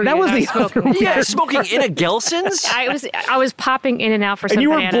that threw that you. was the other one. Yeah, smoking in a Gelson's? I was popping in and out for some And you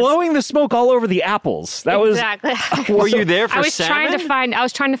were bananas. blowing the smoke all over the apples. That exactly. Were you there for I was salmon? I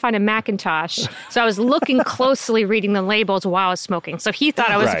was trying to find a Macintosh, so I was looking closely, reading the labels while I was smoking. So he thought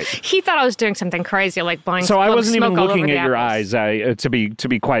I was doing something crazy, like blowing. So I wasn't even looking at your apples. eyes, to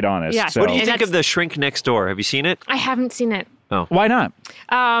be quite honest. Yeah. So. What do you think of The Shrink Next Door? Have you seen it? I haven't seen it. Oh. Why not?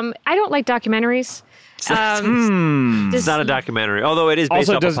 I don't like documentaries. It's not a documentary, although it is based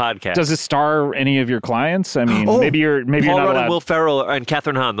off a podcast. Does it star any of your clients? I mean, maybe you're Paul not Rudd allowed. and Will Ferrell and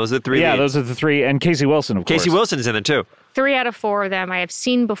Kathryn Hahn. Those are the three. Yeah, leads. those are the three, and Casey Wilson, of course. Casey Wilson is in it too. 3 out of 4 of them I have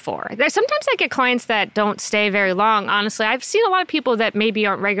seen before. Sometimes I get clients that don't stay very long. Honestly, I've seen a lot of people that maybe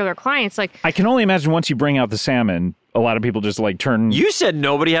aren't regular clients. Like I can only imagine once you bring out the salmon, a lot of people just like turn. You said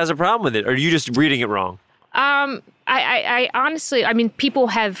nobody has a problem with it, or are you just reading it wrong? I honestly, I mean, people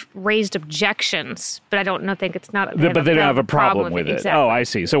have raised objections, but I don't think it's not. But they don't have a problem with it. Exactly. Oh, I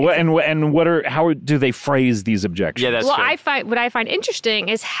see. So what? And what are? How do they phrase these objections? Yeah, that's well, true. what I find interesting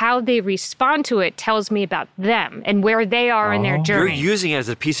is how they respond to it. Tells me about them and where they are in their You're journey. using it as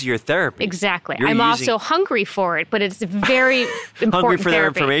a piece of your therapy. Exactly. You're I'm using- also hungry for it, but it's very important. Hungry for their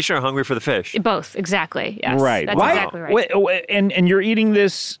therapy. information or hungry for the fish? Both, exactly. Yes, Right. That's Why? exactly right. And you're eating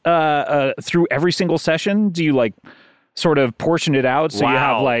this through every single session? Do you like sort of portion it out so you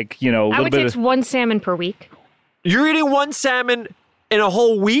have Wow. like, a little I would bit say of it's 1 salmon per week. You're eating 1 salmon in a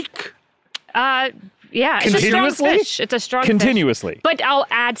whole week? Yeah, it's a strong Continuously? fish. It's a strong continuously. fish. But I'll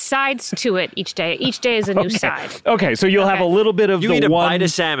add sides to it each day. Each day is a new side. Okay, so you'll have a little bit of You the eat a one. bite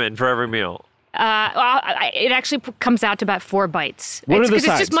of salmon for every meal. It actually comes out to about 4 bites. What are the Because it's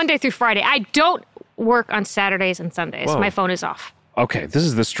sides? just Monday through Friday. I don't work on Saturdays and Sundays. Whoa. My phone is off. Okay, this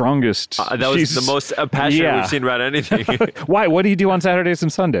is the strongest. That was Jesus. the most passionate Yeah. we've seen about anything. Why? What do you do on Saturdays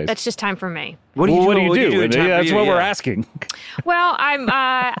and Sundays? That's just time for me. What do you Well, do? what do you do? in time for That's you? what we're Yeah. asking. Well,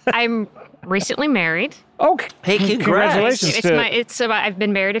 I'm recently married. Okay. Hey, Congratulations. I've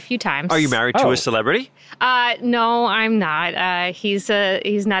been married a few times. Are you married to Oh. a celebrity? No, I'm not. He's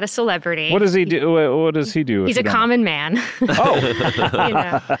not a celebrity. What does he do? What does he do? He's a common man. Oh, You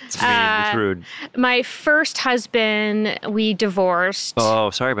know. It's mean. It's rude. My first husband, we divorced. Oh,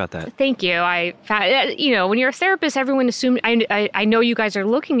 sorry about that. Thank you. I found, when you're a therapist, everyone assumes. I know you guys are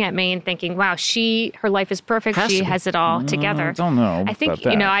looking at me and thinking, "Wow, her life is perfect. Has She to be. has it all together." I don't know. I think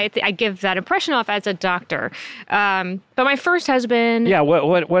about that. I give that impression off as a doctor. But my first husband, Yeah.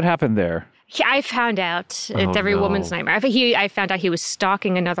 What happened there? I found out it's every no. woman's nightmare. I found out he was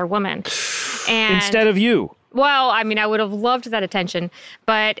stalking another woman, and Instead of you. well, I mean, I would have loved that attention,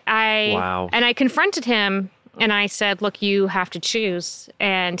 but Wow. I confronted him and I said, "Look, you have to choose,"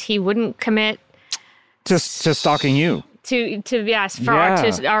 and he wouldn't commit To stalking you. to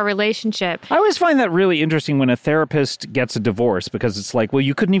our relationship. I always find that really interesting when a therapist gets a divorce because it's like, well,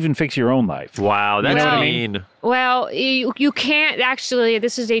 you couldn't even fix your own life. Wow, that's know what I mean. Well, you can't actually.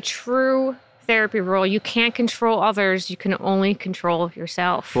 This is a true therapy rule. You can't control others. You can only control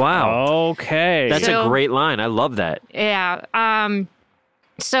yourself. Wow. Okay. That's So- a great line. I love that. Yeah.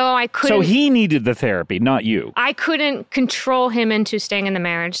 So I couldn't. So he needed the therapy, not you. I couldn't control him into staying in the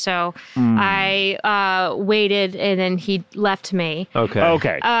marriage, so I waited, and then he left me. Okay.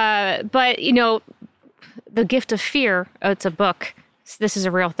 Okay. But the gift of fear. Oh, it's a book. this is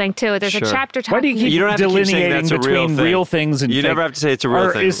a real thing too. There's Sure. a chapter Why do talking. you keep don't have to keep saying delineating that's a real between thing. real things and You fake? never have to say it's a real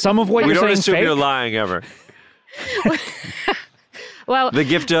Or thing. is some of what we you're don't saying assume fake? you're lying ever. Well, The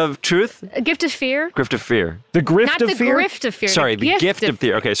gift of truth? a gift of fear. Gift of fear. The grift Not of the fear? grift of fear. Sorry, the gift of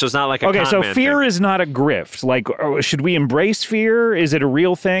fear. Okay, so it's not like a Okay, con so man fear thing. is not a grift. Like, should we embrace fear? Is it a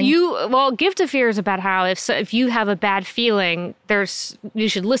real thing? Gift of fear is about how if you have a bad feeling, you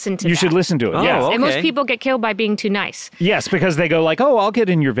should listen to. You should listen to it. Oh, Yes. okay. And most people get killed by being too nice. Yes, because they go like, "Oh, I'll get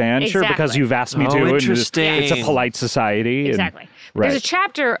in your van, sure, because Exactly. you've asked me Oh, to." and interesting. it's a polite society. and- Exactly. right. There's a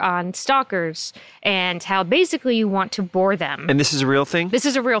chapter on stalkers and how basically you want to bore them. And this is a real thing? This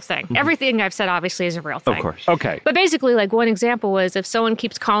is a real thing. Everything I've said obviously is a real thing. Of course. Okay. But basically, like one example was if someone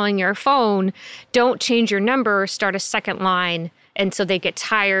keeps calling your phone, don't change your number, start a second line. And so they get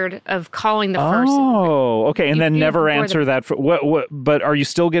tired of calling the first. Oh, okay, and then you never bore answer them. that. What? But are you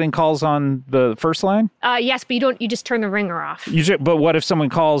still getting calls on the first line? Yes, but you just turn the ringer off. But what if someone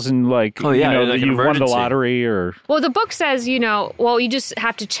calls and like, Oh, yeah, like an you won the emergency. lottery or? Well, the book says, you just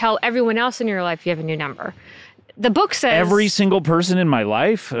have to tell everyone else in your life you have a new number. The book says Every single person in my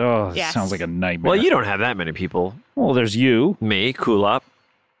life? Oh, Yes. sounds like a nightmare. Well, you don't have that many people. Well, there's you. Me, cool up.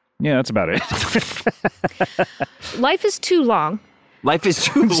 Yeah, that's about it. life is too long. Life is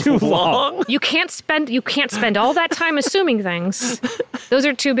too, long. You can't spend all that time assuming things. Those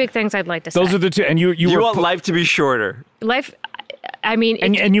are two big things I'd like to say. Those are the two. And you You were want life to be shorter. Life, I mean,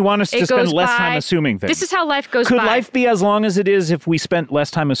 and you want us to it spend goes less by- time assuming things. This is how life goes Could by. life be as long as it is if we spent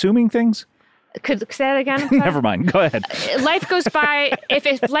less time assuming things? Say that again? I'm sorry. Never mind. Go ahead. Life goes by.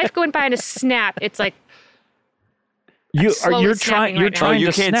 If life going by in a snap, it's like You're slowly trying. snapping You're right now. trying you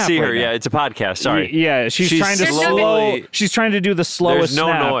to can't snap see her. right now. Yeah, it's a podcast. Sorry. Yeah, she's trying to There's no- slow. She's trying to do the slowest. There's no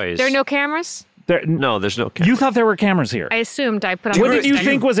snap. noise. there are no cameras. No, there's no camera. You thought there were cameras here. I assumed I put on. What did you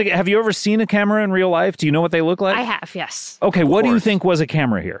think was? Have you ever seen a camera in real life? Do you know what they look like? I have, yes. Okay, what do you course. think was a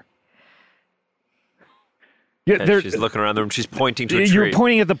camera here? Yeah, And she's looking around the room. She's pointing to a tree. you're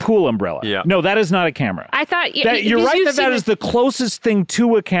pointing at the pool umbrella. Yeah. No, that is not a camera. I thought You're right that is the closest thing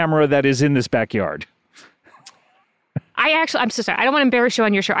to a camera that is in this backyard. I'm so sorry. I don't want to embarrass you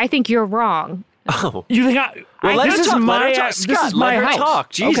on your show. I think you're wrong. Oh. You think Well, let this her is talk. my Let her talk. this Scott, is my let her house. talk.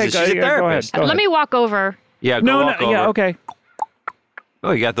 Jesus, okay, she's a go ahead. therapist. Go Let me walk over. Yeah, go No, walk over. yeah, okay.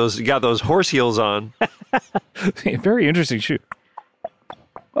 Oh, you got those horse heels on. Very interesting shoot.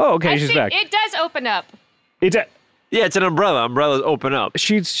 Oh, okay, she's back. It does open up. It's Yeah, it's an umbrella. Umbrellas open up.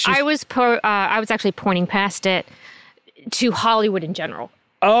 she's I was actually pointing past it to Hollywood in general.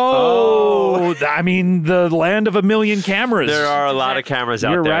 Oh, I mean, the land of a million cameras. There are a lot of cameras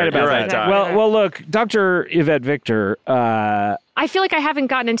out You're there. right about You're right, that. Doc. Well, look, Dr. Yvette Victor, I feel like I haven't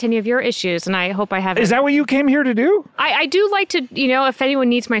gotten into any of your issues, and I hope I haven't. is that what you came here to do? I do like to, if anyone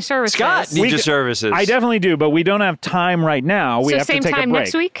needs my services. Scott needs your services. I definitely do, but we don't have time right now. We So have same to take time a break.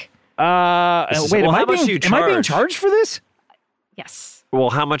 next week? Wait, Well, how much do you am I being charge? charged for this? Yes. Well,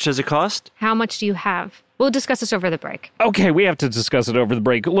 how much does it cost? How much do you have? We'll discuss this over the break. Okay, we have to discuss it over the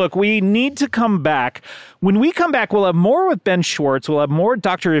break. Look, we need to come back. When we come back, we'll have more with Ben Schwartz. We'll have more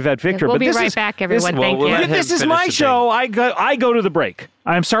Dr. Yvette Victor. We'll but be this right is, back, everyone. Well, Thank we'll you. let him This is finish my the show. I go to the break.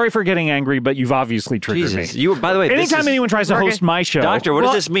 I'm sorry for getting angry, but you've obviously triggered Jesus. me. You. By the way, this Anytime is, anyone tries to We're host my show, Doctor, what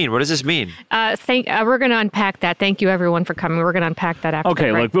Well- does this mean? What does this mean? We're going to unpack that. Thank you, everyone, for coming. We're going to unpack that after the okay,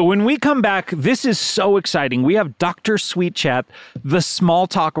 break. look, but when we come back, this is so exciting. We have Dr. Sweetchat, the small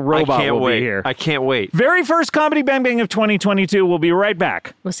talk robot, I can't will wait. be here. I can't wait. Very first Comedy Bang Bang of 2022. We'll be right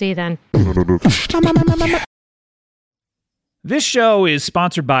back. We'll see you then. This show is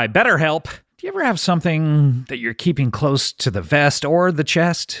sponsored by BetterHelp. Do you ever have something that you're keeping close to the vest or the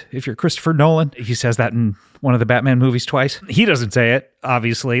chest? If you're Christopher Nolan, he says that in one of the Batman movies twice. He doesn't say it,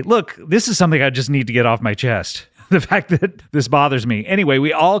 obviously. Look, this is something I just need to get off my chest. The fact that this bothers me. Anyway,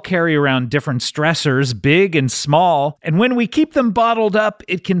 we all carry around different stressors, big and small, and when we keep them bottled up,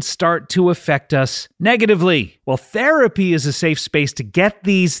 it can start to affect us negatively. Well, therapy is a safe space to get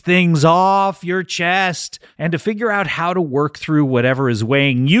these things off your chest and to figure out how to work through whatever is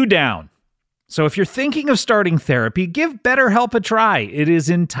weighing you down. So if you're thinking of starting therapy, give BetterHelp a try. It is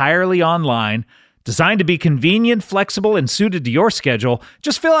entirely online, designed to be convenient, flexible, and suited to your schedule.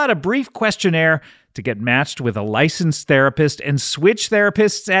 Just fill out a brief questionnaire to get matched with a licensed therapist and switch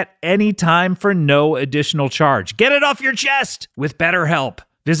therapists at any time for no additional charge. Get it off your chest with BetterHelp.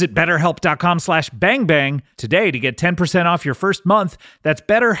 Visit BetterHelp.com/bangbang today to get 10% off your first month. That's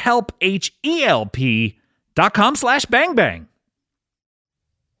BetterHelp, HELP.com/bangbang.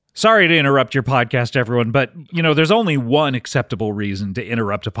 Sorry to interrupt your podcast, everyone, but, there's only one acceptable reason to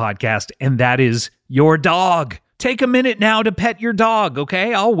interrupt a podcast, and that is your dog. Take a minute now to pet your dog,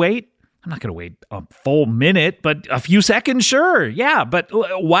 okay? I'll wait. I'm not going to wait a full minute, but a few seconds, sure. Yeah, but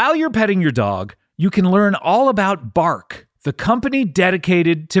while you're petting your dog, you can learn all about Bark, the company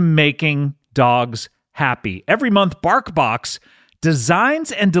dedicated to making dogs happy. Every month, BarkBox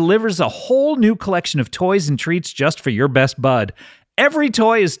designs and delivers a whole new collection of toys and treats just for your best bud. Every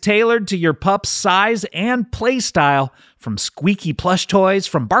toy is tailored to your pup's size and play style, from squeaky plush toys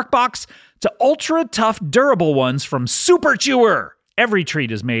from BarkBox to ultra-tough durable ones from Super Chewer. Every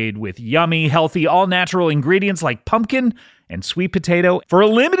treat is made with yummy, healthy, all-natural ingredients like pumpkin and sweet potato. For a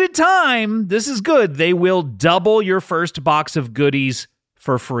limited time, this is good, they will double your first box of goodies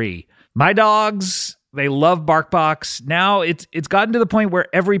for free. My dogs, they love BarkBox. Now it's gotten to the point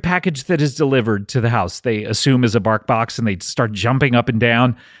where every package that is delivered to the house, they assume is a BarkBox, and they start jumping up and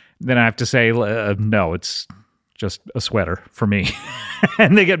down. Then I have to say, no, it's just a sweater for me.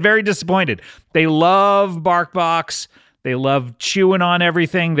 And they get very disappointed. They love BarkBox. They love chewing on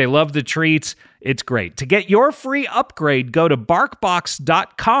everything. They love the treats. It's great. To get your free upgrade, go to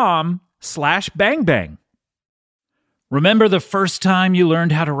barkbox.com/bangbang. Remember the first time you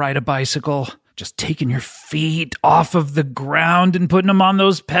learned how to ride a bicycle? Just taking your feet off of the ground and putting them on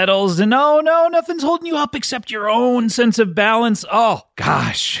those pedals, and oh no, nothing's holding you up except your own sense of balance. Oh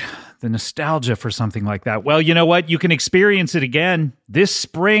gosh, the nostalgia for something like that. Well, you know what? You can experience it again this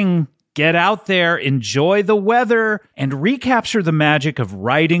spring. Get out there, enjoy the weather, and recapture the magic of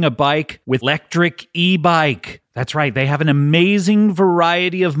riding a bike with Electric e-Bike. That's right, they have an amazing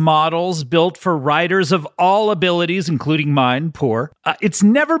variety of models built for riders of all abilities, including mine, poor. It's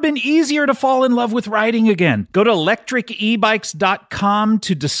never been easier to fall in love with riding again. Go to electricebikes.com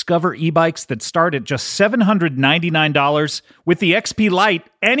to discover e-bikes that start at just $799. With the XP Lite,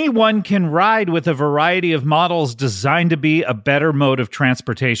 anyone can ride with a variety of models designed to be a better mode of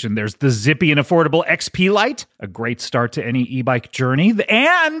transportation. There's the zippy and affordable XP Lite, a great start to any e-bike journey.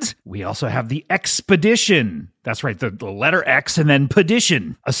 And we also have the Expedition. That's right, the letter X and then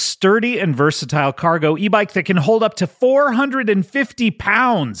Pedition. A sturdy and versatile cargo e-bike that can hold up to 450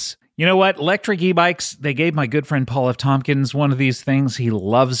 pounds. You know what? Electric e-bikes, they gave my good friend Paul F. Tompkins one of these things. He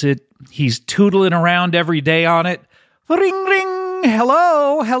loves it. He's tootling around every day on it. Ring, ring.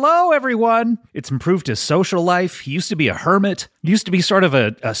 Hello, everyone. It's improved his social life. He used to be a hermit. He used to be sort of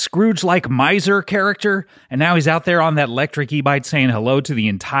a Scrooge-like miser character. And now he's out there on that electric e-bike saying hello to the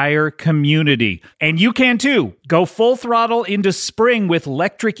entire community. And you can too. Go full throttle into spring with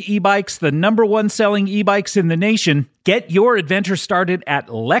electric e-bikes, the #1 selling e-bikes in the nation. Get your adventure started at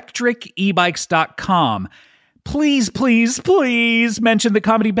electricebikes.com. Please, please, please mention the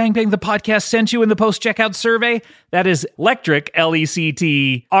Comedy Bang Bang, the podcast, sent you in the post-checkout survey. That is Electric,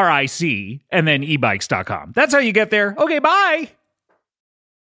 Lectric, and then ebikes.com. That's how you get there. Okay, bye.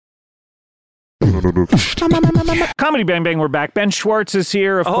 Comedy Bang Bang, we're back. Ben Schwartz is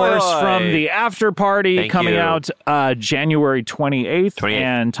here, of course, from the Afterparty, coming out January 28th,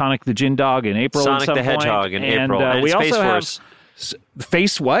 and Tonic the Gin Dog in April. Sonic the Hedgehog in April. And we Space also Force. have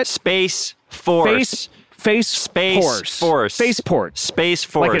Face what? Space Force. Spaceport. Space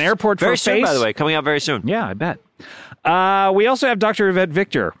Force. Like an airport for very space? soon, by the way. Coming out very soon. Yeah, I bet. We also have Dr. Yvette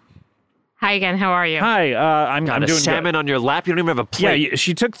Victor. Hi again. How are you? Hi. I'm doing salmon on your lap. You don't even have a plate. Yeah,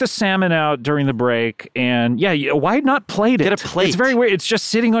 she took the salmon out during the break, and why not plate it? Get a plate. It's very weird. It's just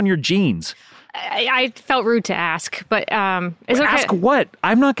sitting on your jeans. I felt rude to ask, but it's okay. Ask what?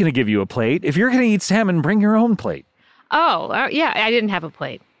 I'm not going to give you a plate. If you're going to eat salmon, bring your own plate. Oh, yeah. I didn't have a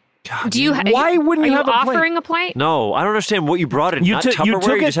plate. God, why wouldn't you have a plate? offering a plate? No, I don't understand what you brought in. Not Tupperware. You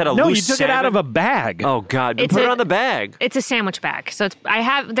just had a loose you took salmon? it out of a bag. Oh God! Put it on the bag. It's a sandwich bag. So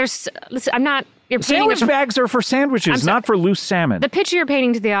I'm not. You're Sandwich bags are for sandwiches, not for loose salmon. The picture you're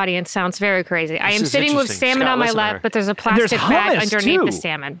painting to the audience sounds very crazy. I am sitting with salmon on my lap, but there's a plastic bag underneath the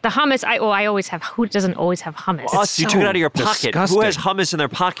salmon. The hummus, I always have. Who doesn't always have hummus? Us, you took it out of your pocket. Disgusting. Who has hummus in their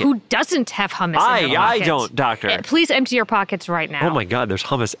pocket? Who doesn't have hummus in their pockets? I don't, Doctor. Please empty your pockets right now. Oh my God, there's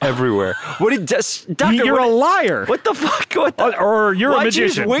hummus everywhere. Doctor, you're a liar. What the fuck? Or you're a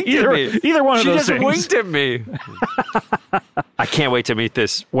magician. Either one of those things. She just winked at me. I can't wait to meet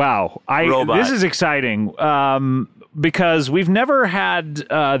this. Wow. robot. This is exciting because we've never had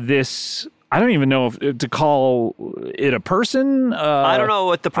this. I don't even know if to call it a person. I don't know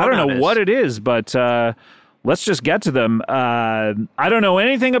what the pronoun is. I don't know what it is, but let's just get to them. I don't know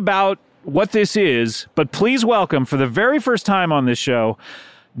anything about what this is, but please welcome for the very first time on this show,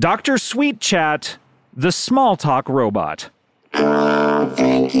 Dr. Sweetchat, the small talk robot.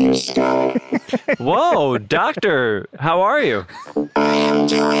 Thank you, Scott. Whoa, Doctor, how are you? I am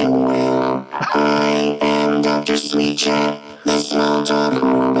doing well. I am Dr. Sweetchat, the small talk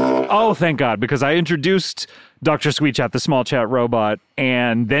robot. Oh, thank God, because I introduced Dr. Sweetchat, the small chat robot,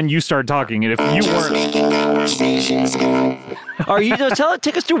 and then you started talking, and if you weren't... Are you?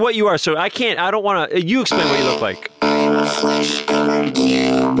 Take us through what you are. So I don't want to... You explain what you look like. I'm a flesh-covered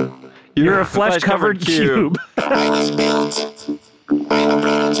cube. You're a flesh-covered cube. I was built. I'm a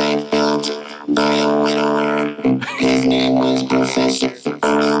prototype built by a widower. His name was Professor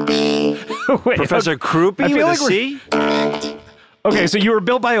Croupy. Wait, Professor Croupy I feel with like a C? Correct. Okay, so you were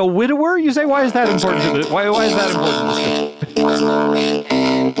built by a widower? You say, why is that important to the... Why is that important to Was lonely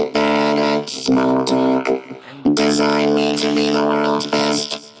and bad at small talk. Designed me to be the world's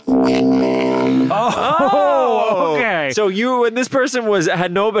best wingman. Oh, okay. So when this person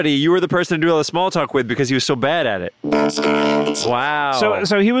had nobody, you were the person to do all the small talk with because he was so bad at it. That's correct. Wow.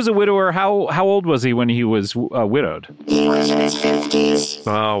 So he was a widower. How old was he when he was widowed? He was in his 50s.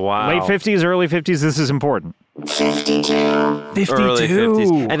 Oh, wow. Late 50s, early 50s? This is important. 52. Early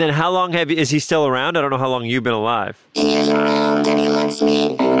 50s. And then how long is he still around? I don't know how long you've been alive. He is around and he lets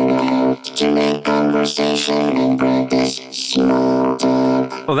me in and out to make conversation and practice small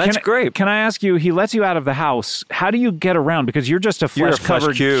talk. Oh, that's great. Can I ask you, he lets you out of the house. How do you get around? Because you're just a You're a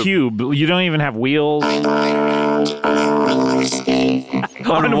flesh-covered flesh cube. You don't even have wheels. I glide around on a roller skate.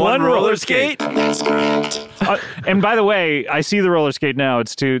 On one roller skate? That's correct. And by the way, I see the roller skate now.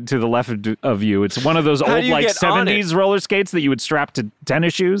 It's to the left of you. It's one of those How old do you like get on 70s roller skates that you would strap to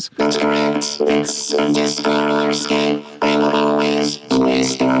tennis shoes. That's correct. It's just a roller skate. I'm always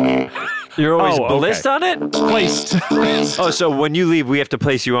placed on it. You're always Oh, okay. blissed on it? Placed. Oh, so when you leave, we have to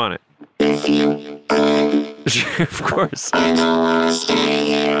place you on it. If you could, Of course. I don't want to stay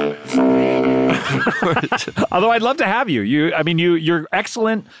here forever. Although I'd love to have you. You're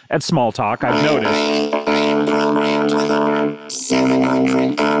excellent at small talk. I've noticed. I am programmed with over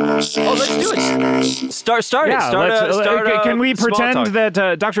 700 conversation Oh, let's do it. starters. Start it. Yeah, can we small pretend talk.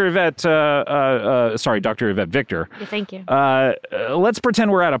 that Dr. Yvette, Dr. Yvette Victor, Yeah, thank you. let's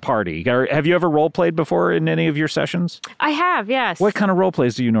pretend we're at a party. Have you ever role played before in any of your sessions? I have, yes. What kind of role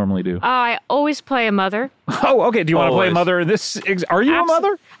plays do you normally do? I always play a mother. Oh, okay. Do you want to play Always. mother? Are you a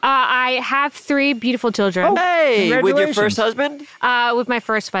mother? I have 3 beautiful children. Hey, with your Congratulations. first husband? With my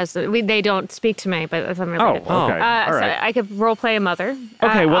first husband. They don't speak to me, but I'm really Oh, good. okay. All So right. I could role play a mother.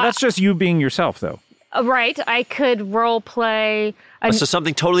 Okay, well, that's just you being yourself, though. Right. I could role play. So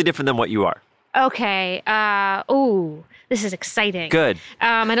something totally different than what you are. Okay. This is exciting. Good.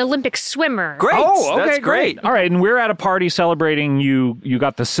 An Olympic swimmer. Great. Oh, okay, That's great. All right, and we're at a party celebrating you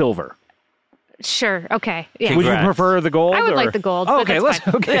got the silver. Sure. Okay. Yeah. Would you Congrats. prefer the gold? I would or- like the gold, Oh, but okay, that's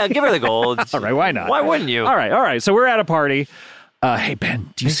fine. okay. Yeah, give her the gold. All right, why not? Why wouldn't you? All right. So we're at a party. Hey, Ben,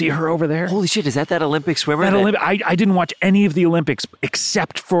 do you see her over there? Holy shit, is that Olympic swimmer? I didn't watch any of the Olympics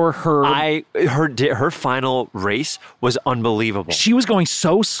except for her. Her final race was unbelievable. She was going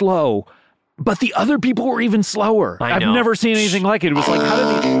so slow, but the other people were even slower. I I've know. never seen anything like it. It was like,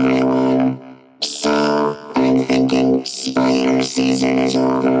 how did they... Everyone. So, I'm thinking spider season is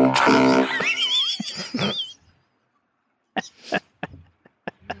over.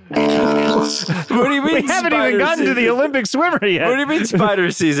 Anyone else? What do you mean? We haven't even gotten to the Olympic swimmer yet. What do you mean spider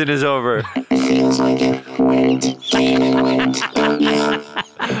season is over? It feels like it went, came and went, don't you?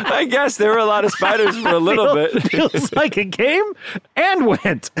 I guess there were a lot of spiders for a little bit. Feels like it came and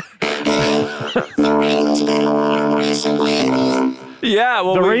went. The rain's been warm recently. Yeah,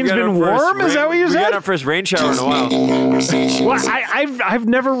 well, The we rain's got been our first warm? Is that what you We said? got our first rain shower in a while. Making conversations. Well, I've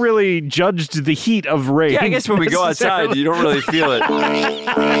never really judged the heat of rain. Yeah, I guess when we go outside, you don't really feel it.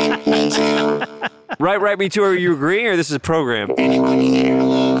 Right, me too. Right, me too. Are you agreeing, or this is a program? Anyone here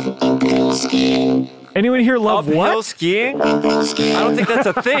love uphill skiing? Anyone here love Uphill what? skiing? Uphill skiing. I don't think that's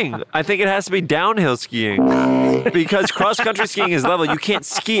a thing. I think it has to be downhill skiing. Because cross-country skiing is level. You can't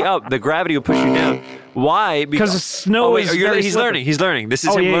ski up. The gravity will push you down. Why? Because snow is very He's slippery. learning. He's learning. This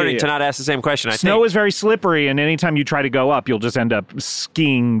is Oh, him yeah, learning yeah. to not ask the same question, I Snow think. is very slippery, and anytime you try to go up, you'll just end up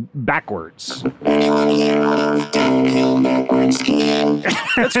skiing backwards. Anyone here love downhill backward skiing?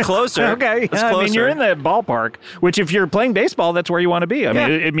 That's closer. Okay, That's I closer. mean, you're in the ballpark, which if you're playing baseball, that's where you want to be. I mean,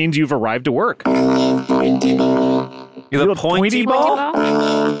 Yeah. it means you've arrived to work. I love pointy ball. You You love love pointy pointy ball? ball? I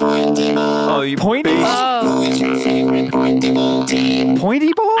love pointy ball. Oh, you Pointy base- Who is your favorite pointy ball team?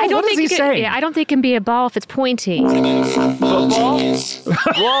 Pointy ball? I don't what think is he it can, saying? yeah, I don't think it can be a ball if it's pointy. What about football? Genius?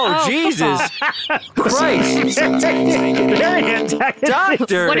 Whoa, Jesus. Christ. Sometimes I get Very antagonistic.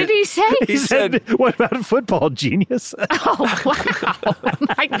 Doctor. What did he say? He said, What about football, genius? Oh, wow. Oh,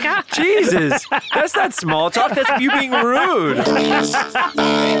 my God. Jesus. That's not small talk. That's you being rude. Please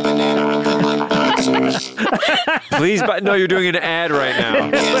buy Banana Republic boxers. Please, but no, you're doing an ad right now.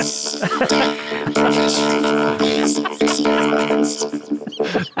 Yes. Professor Croupy's experiments.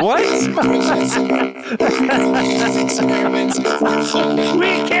 What? We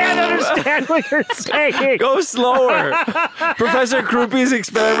can't understand what you're saying. Go slower. Professor Croupy's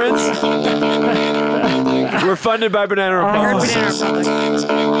experiments. We're funded by Banana Republic. Sometimes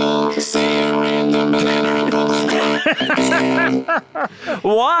I will say a random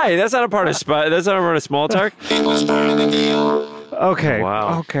Why? That's not a part of small talk. It was part of the deal. Okay.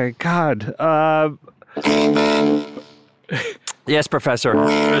 Wow. Okay. God. Hey, Ben. Yes, Professor.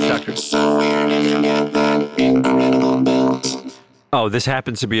 Yes, Doctor. So where did you get that incredible belt? Oh, this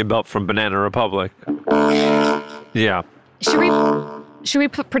happens to be a belt from Banana Republic. Oh, yeah. Yeah. Should we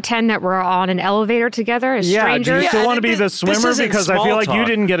pretend that we're on an elevator together as Yeah. Do strangers? you still Yeah, want to be the this swimmer? isn't Because I small feel like you talk.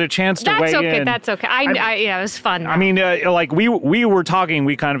 didn't get a chance to weigh That's okay. in. That's okay. Yeah, it was fun. I mean, like we were talking.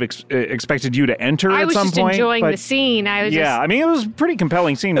 We kind of expected you to enter I at was some just point. enjoying but the scene. I was yeah, I mean, it was a pretty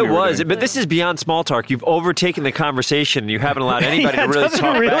compelling scene. It we were was, doing. but this is beyond small talk. You've overtaken the conversation. You haven't allowed anybody Yeah, to really doesn't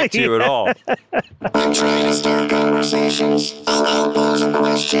talk really- back to you at all. I'm trying to start conversations. I'll pose a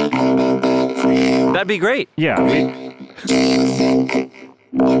question. How about that for you? That'd be great. Yeah. Do you think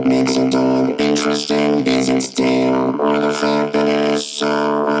what makes a dog interesting is its tail or the fact that it is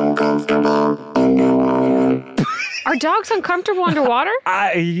so uncomfortable underwater? Are dogs uncomfortable underwater?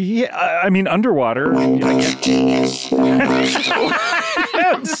 I mean, underwater. When pushed genius, when pushed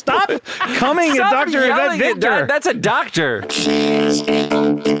Stop coming at Stop Dr. Yvette yelling at Victor. That's a doctor. cheers, a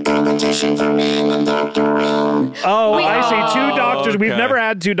competition for being a doctor round. Oh, I see. Two doctors. We've okay. never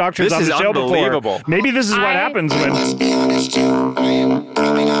had two doctors This on is the show before. unbelievable. Maybe this is what I- happens when. Let's be honest too, I am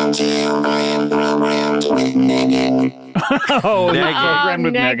coming on to you. I am programmed with negging. Oh, Nagging. programmed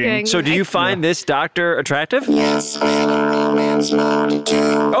with Nagging. nagging. So do you find this doctor attractive? Yes, I have a romance mode too.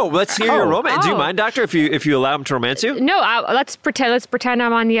 Oh, let's hear your Oh. romance. Do you Oh. mind, doctor, if you allow him to romance you? No, let's pretend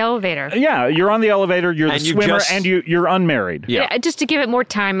I'm on the elevator. Yeah, you're on the elevator. You're the And you swimmer, just- and you're unmarried. Yeah. Just to give it more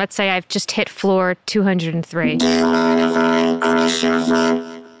time, let's say I've just hit floor 203. Do you mind if I crush your foot?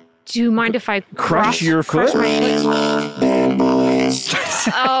 Do you mind if I Crush your foot? Please love bad boys.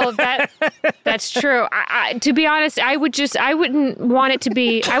 Oh, that's true. To be honest, I wouldn't want it to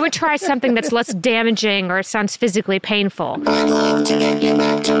be. I would try something that's less damaging or sounds physically painful. I'd love to get you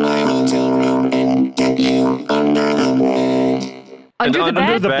back to my hotel room and get you under the bed. Under the under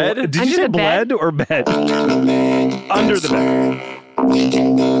bed? the bed? Did you Under say the bed? bled or bed? Under the bed. Under That's the bed. where we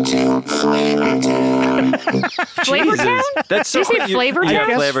can go to Flavor Town. Flavor Jesus. Town? That's so Did you say cool. Flavor Yeah,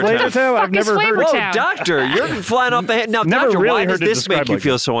 Town? Flavor Flavor Town. Town. I've fuck is never heard Flavor of Whoa, Town? doctor, you're flying off the head. Now, Never doctor, really why heard does it this make described you like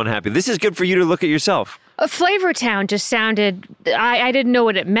feel this. so unhappy? This is good for you to look at yourself. Flavor Town just sounded. I didn't know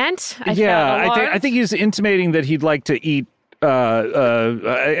what it meant. I think he's intimating that he'd like to eat.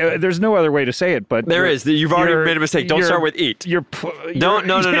 There's no other way to say it, but There is. You've already made a mistake. Don't start with eat. No.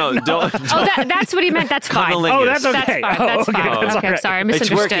 No. Don't. Oh, that's what he meant. That's fine. Cunnilingus. Oh, that's okay. That's fine. That's okay. fine. That's Okay, all right. sorry, I It's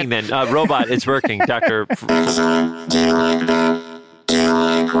misunderstood. working then. Robot, it's working. Doctor. So, do you like that? Do you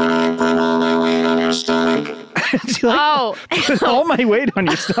like when I put all my weight on your stomach? Oh, All my weight on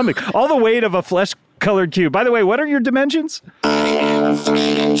your stomach. All the weight of a flesh-colored cube. By the way, what are your dimensions? I am 3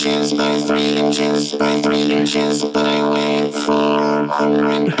 inches by 3 inches by 3 inches, but I weigh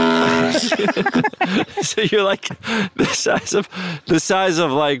 400 pounds. So you're like the size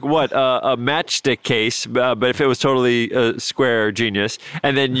of like what a matchstick case, but if it was totally square, genius.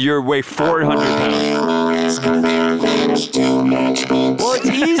 And then you weigh 400 pounds. I always compare things to matchbooks. Well, it's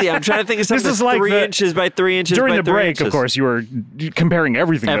easy. I'm trying to think of something This is that's like 3 the- inches by 3 inches During by the 3 break, inches. of course, you were comparing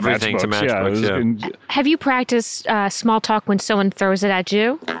everything Everything to to matchbooks. matchbooks, have you practiced small talk when someone throws it at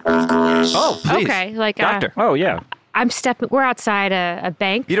you? Of course. Oh, please. Okay, like Doctor. Oh, yeah. We're outside a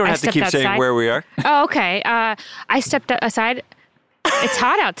bank. You don't I have to stepped keep saying outside. where we are. Oh, okay. I stepped aside. It's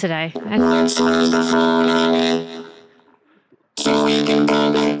hot out today. Let's lose the phone on it. So we can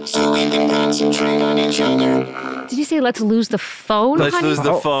concentrate on each other. Did you say let's lose the phone? Let's honey? lose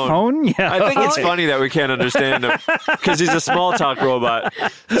the phone. Phone? Yeah. I think it's funny that we can't understand him because he's a small talk robot.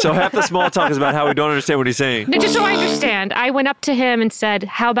 So half the small talk is about how we don't understand what he's saying. No, just so I understand, I went up to him and said,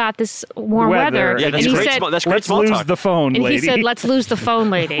 "How about this warm weather?" Yeah, and that's he great. said, That's great Let's small lose talk. the phone, and lady. he said, "Let's lose the phone,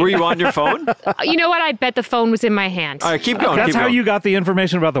 lady." Were you on your phone? You know what? I bet the phone was in my hand. All right, keep going. That's keep how going. you got the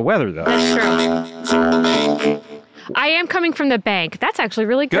information about the weather, though. That's true. From the bank. I am coming from the bank. That's actually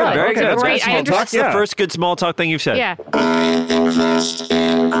really good. Good, very Okay, good. that's Great. good I small talk. understand. That's Yeah. the first good small talk thing you've said. Yeah. I invest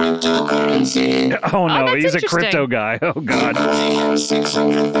in cryptocurrency. Oh, no. that's He's a interesting. crypto guy. Oh, God. I have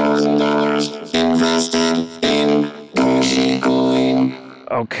 $600,000 invested in Dogecoin.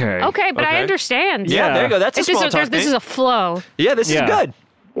 Okay. Okay, but I Okay. understand. Yeah, there you go. That's a This is small a, talk this thing. is a flow. Yeah, this Yeah. is good.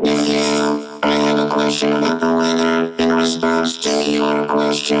 I have a question about the weather in response to your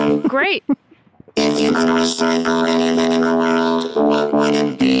question. Great. If you could recycle anything in the world, what would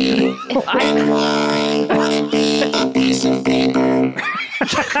it be? And why would it be a piece of paper?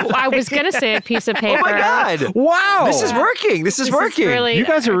 I was going to say a piece of paper. Oh my God. Wow. This is working. This is working. really- You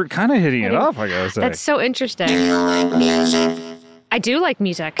guys are kind of hitting it off, I gotta say. That's so interesting. Do you like music? I do like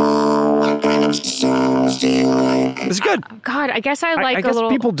music. What kind of songs do you like? It's good. God, I guess I like I guess a little.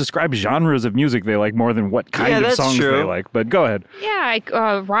 people describe genres of music they like more than what kind of that's songs true. they like. But go ahead. Yeah,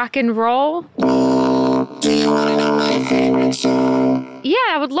 rock and roll. Do you want to know my favorite song? Yeah,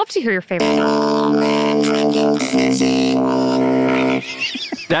 I would love to hear your favorite. Old man drinking fizzy water.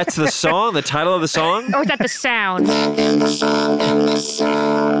 That's the song, the title of the song? Or is that the sound? That is the song and the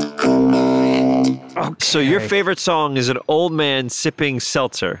sound combined. So your favorite song is an old man sipping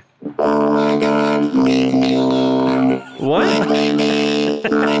seltzer. Oh my God, leave me alone. What? Let me be.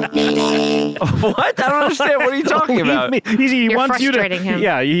 What? I don't understand. What are you talking about? He You're wants you to. frustrating him.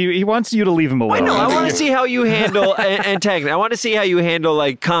 Yeah, he wants you to leave him alone. Wait, no, I want to see how you handle antagonism. I want to see how you handle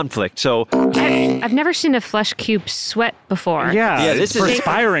like conflict. So I've never seen a flesh cube sweat before. Yeah, Yeah, it's this is-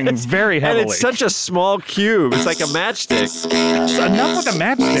 perspiring very and heavily. it's such a small cube. It's like a matchstick. Enough with the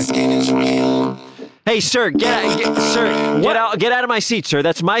matchstick. Skin is real. Hey, sir, get out of my seat, sir.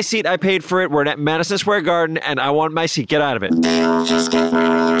 That's my seat. I paid for it. We're at Madison Square Garden, and I want my seat. Get out of it. They'll just get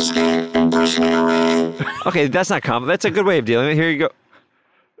my roller skate and push me away. Okay, that's not common. That's a good way of dealing with it. Here you go.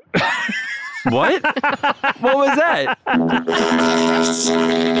 What? What was that?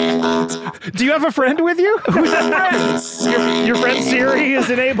 Do you have a friend with you? Who's that friend? Your friend Siri is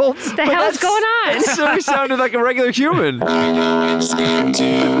enabled? What the hell is going on? Siri sounded like a regular human. I know I'm scared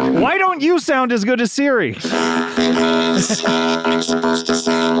too. Why don't you sound as good as Siri? Because I'm supposed to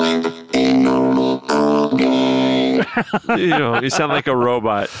sound like a normal old guy. You sound like a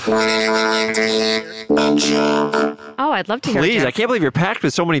robot. Would anyone like to hear a joke? Oh, I'd love to hear Please, it. I can't believe you're packed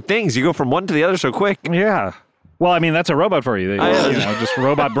with so many things. You go from one to the other so quick. Yeah. Well, I mean, that's a robot for you. know. Just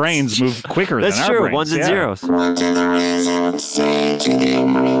robot brains move quicker That's than our true. brains. Ones and Yeah. zeros. What did the raisin say to the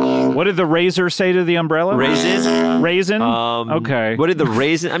umbrella? What did the razor say to the umbrella? Raisin? Raisin? Um, Okay. What did the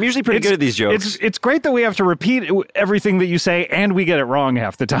raisin? I'm usually pretty good at these jokes. It's great that we have to repeat everything that you say, and we get it wrong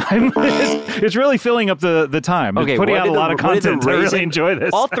half the time. it's really filling up the time. It's putting what out did a lot of what did the content. I really raisin- enjoy this.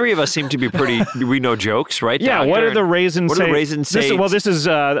 All three of us seem to be pretty. We know jokes, right? Yeah, Doctor? what did the raisins What say? did the raisins say? This is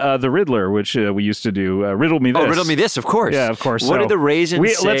the Riddler, which we used to do. Riddle me this. Oh, riddle me this, of course. Yeah, of course. What So did the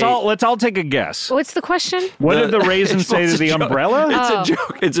raisins say? Let's all take a guess. What's the question? What did the raisin say to It's a the joke. umbrella? It's Oh. a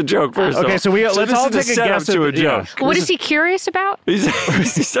joke. It's a joke. First of Okay, all. so let's this all is the take a setup guess to a at the- yeah. joke. What is he curious about? He's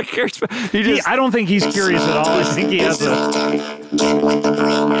like curious. He just I don't think he's curious at all. I think he has a. Get with the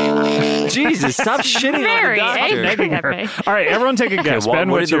program, lady. Jesus, stop shitting on the Very doctor. angry at me. All right, everyone take a Okay, guess. what Ben,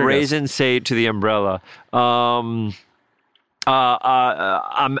 did what's the your guess? raisin say to the umbrella? I'm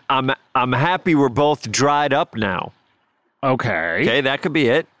happy we're both dried up now. Okay. Okay, that could be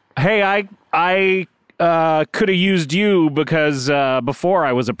it. Hey, I could have used you because before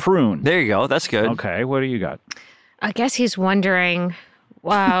I was a prune. There you go. That's good. Okay, what do you got? I guess he's wondering.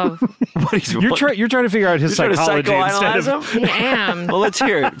 Wow, What is You're trying to figure out his You're trying to psychology instead psychoanalyze of. him? I am. Well, let's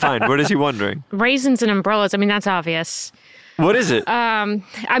hear it. Fine. What is he wondering? Raisins and umbrellas. I mean, that's obvious. What is it?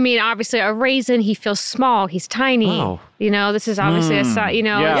 I mean, obviously, a raisin. He feels small. He's tiny. Oh. This is obviously a Yeah, a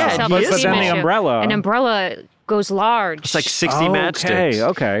but self-esteem then the issue. umbrella- An umbrella goes large. It's like 60 Okay, matchsticks.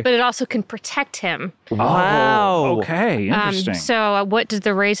 okay. but it also can protect him. Wow. Oh, okay, interesting. So what did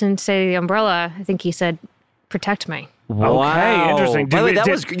the raisin say to the umbrella? I think he said, "Protect me." Okay, interesting. By the way,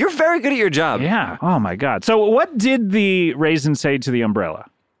 Did- you're very good at your job. Yeah. Oh my God. So, what did the raisin say to the umbrella?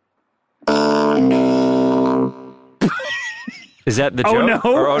 Oh no. Is that the Oh, joke?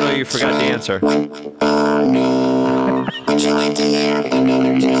 no. Or, oh, no, you forgot the answer. Oh no. Would you like to hear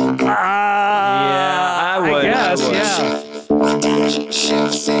another joke? Yeah, I would. Yes. I would. Yeah. What did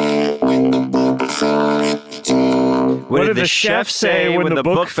chef say when the book fell on his toe? What did the chef say when the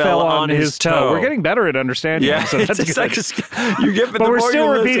book fell on his toe? We're getting better at understanding. Yeah, so that's it's good. like you get, But we're still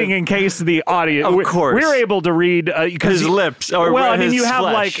repeating in case the audience. Of course. we're able to read because His lips, or well, I mean, his you have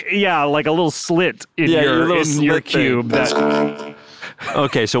flesh. like a little slit in Yeah, your your little in your slit thing. cube. That's That, correct.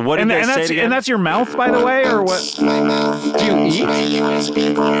 Okay, so what did they say again? and that's your mouth, by the way, or what? My mouth. Do you eat? My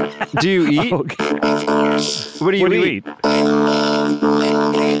USB cord. Do you eat? Of course. What do you What do you eat? eat? I love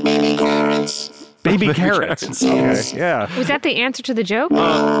little green baby carrots. Baby carrots. Yes. Okay, yeah. Was that the answer to the joke?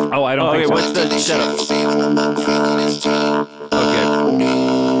 Oh, I don't Okay, think so. what's the setup? Say when the book fell on his toe. Okay. Oh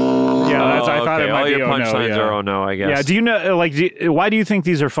no. Yeah, that's, I thought okay. it might All be your oh no. punchlines Yeah. are oh no, I guess. Yeah. Do you know? Why do you think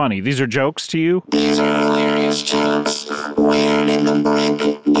these are funny? These are jokes to you? These are hilarious jokes. Where did the brick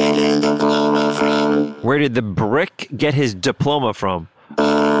get his diploma from? Where did the brick get his diploma from?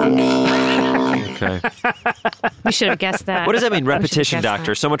 Oh no. Okay. You should have guessed that. What does that mean, You should have repetition, guessed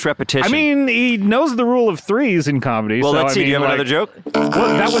doctor? that. So much repetition. I mean, he knows the rule of threes in comedy. well, so, let's see. I Do you mean, have another joke? Well,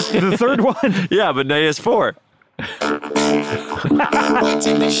 that was the third one. Yeah, but now he has 4. What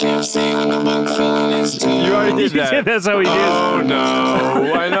did the chef say on the book filling his tea? You already did that. That's how he did. Oh,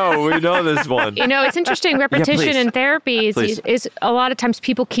 no. I know. We know this one. You know, it's interesting. Repetition please. in therapy Please. is a lot of times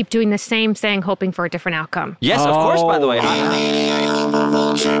people keep doing the same thing, hoping for a different outcome. Yes, of course, by the way. I hope a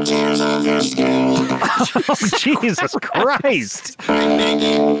vulture tears off your skin. Oh, Jesus Christ. I'm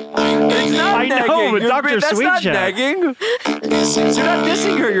nagging. It's not I know, nagging. but You're- Dr. That's not Sweetchat. nagging. This is You're not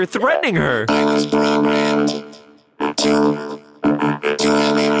dissing her. You're threatening her. I was programmed to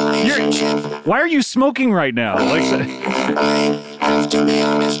have a relationship. Why are you smoking right now? Like, I have to be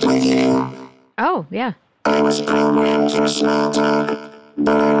honest with you. Oh, yeah. I was programmed for small talk,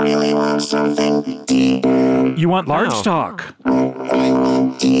 but I really want something deeper. you want large Oh. talk. I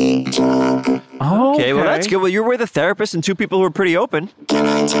want deep talk. Oh, Okay, well, that's good. Well, you're with a therapist and 2 people who are pretty open. Can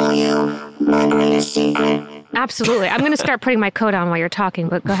I tell you my greatest secret? Absolutely. I'm going to start putting my coat on while you're talking,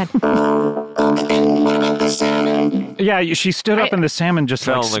 but go ahead. Okay, what about the salmon? Yeah, she stood up and the salmon just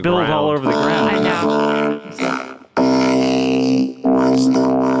Fell like on the spilled all ground. over the ground. I know. I was the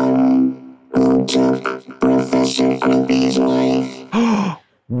one who took Professor Creepy's wife.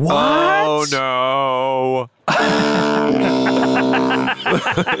 What? Oh, no.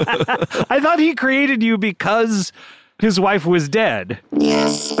 I thought he created you because his wife was dead.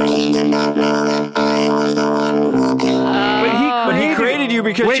 Yes, but he did not know that I was the one who killed her. But he created you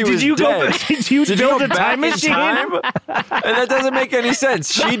because Wait, she did was you dead. did you Did build you a go time back in machine? time? And that doesn't make any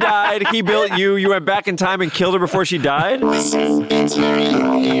sense. She died. He built you. You went back in time and killed her before she died? Listen, it's very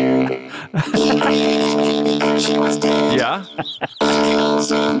weird. He created me because she was dead. Yeah. I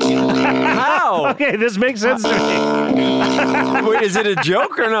also killed her. How? Okay, this makes sense to me. Wait, is it a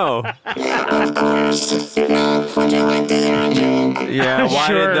joke or no? Of course. Now, would you like to hear a joke? Yeah.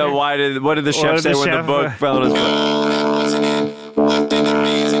 Sure. What did the chef did say the when the chef, book fell on his foot? Oh, that wasn't it. What did the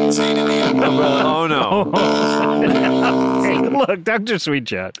raisin say to the umbrella? Oh no. Hey, look, Dr.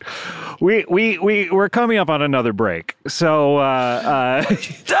 Sweetchat, we're coming up on another break. So,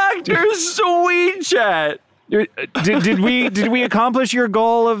 Dr. Sweetchat. did we accomplish your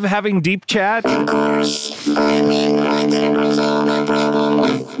goal of having deep chat? Of course. I mean, I didn't resolve my problem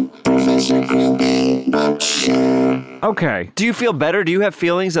with Professor Creepy, but sure. Okay. Do you feel better? Do you have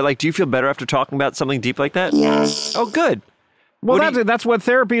feelings that do you feel better after talking about something deep like that? Yes. Oh, good. Well, What do you- that's what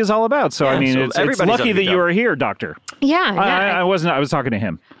therapy is all about. So, Yeah, I mean, so it's everybody's lucky on that your you job. are here, doctor. Yeah. I wasn't. I was talking to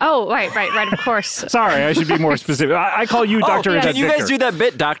him. Oh, right, of course. Sorry, I should be more specific. I call you Dr. yeah. Yvette Can you guys Victor. do that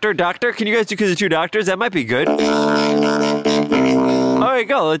bit, doctor? Doctor? Can you guys do because of 2 doctors? That might be good. I know that bit very well. All right,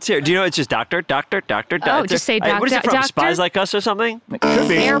 go. Let's hear it. Do you know it's just doctor? Oh, just say What is it doctor- from? doctor? Spies Like Us or something? Could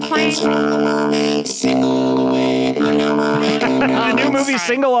be. Airplane. From the movie Single Away. I know The new movie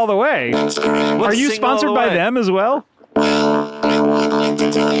Single All the Way. that's correct. Are you Single All sponsored the by Way? them as well? Well, I would like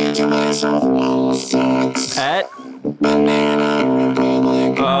to tell you to buy some wool socks. At? Banana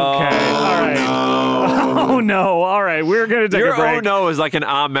Republic. Okay. All right. Oh no. All right. We're gonna take Your a break. oh no is like an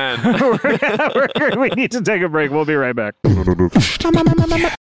amen. We need to take a break. We'll be right back.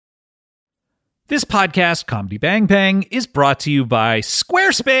 This podcast, Comedy Bang Bang, is brought to you by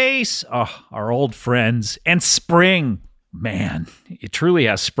Squarespace, our old friends, and Spring. Man, it truly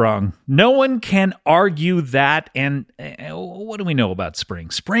has sprung. No one can argue that. And what do we know about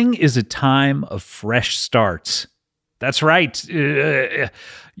spring? Spring is a time of fresh starts. That's right. You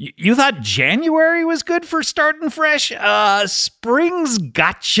thought January was good for starting fresh? Spring's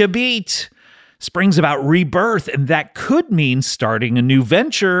gotcha beat. Spring's about rebirth, and that could mean starting a new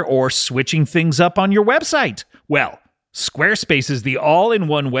venture or switching things up on your website. Well, Squarespace is the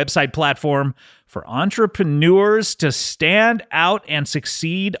all-in-one website platform for entrepreneurs to stand out and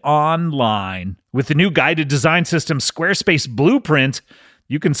succeed online. With the new guided design system, Squarespace Blueprint,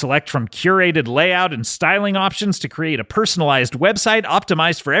 you can select from curated layout and styling options to create a personalized website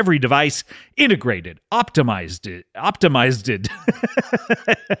optimized for every device, integrated, optimized it.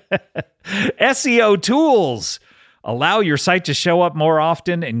 SEO tools allow your site to show up more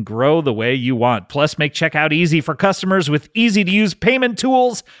often and grow the way you want. Plus, make checkout easy for customers with easy-to-use payment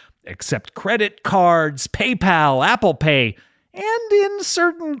tools. Accept credit cards, PayPal, Apple Pay, and in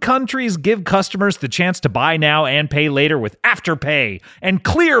certain countries, give customers the chance to buy now and pay later with Afterpay and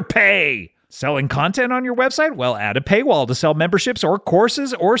ClearPay. Selling content on your website? Well, add a paywall to sell memberships or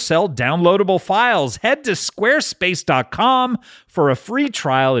courses or sell downloadable files. Head to squarespace.com for a free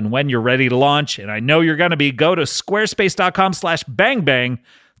trial, and when you're ready to launch, and I know you're going to be, go to squarespace.com/bangbang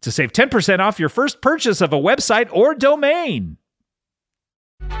to save 10% off your first purchase of a website or domain.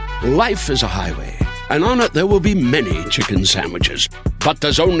 Life is a highway, and on it there will be many chicken sandwiches. But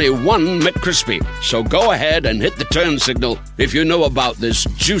there's only one McCrispy. So go ahead and hit the turn signal if you know about this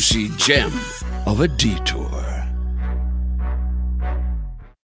juicy gem of a detour.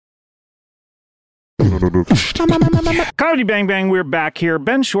 Comedy Bang Bang, we're back here.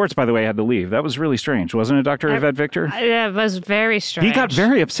 Ben Schwartz, by the way, had to leave. That was really strange, wasn't it, Dr. Yvette Victor? It was very strange. He got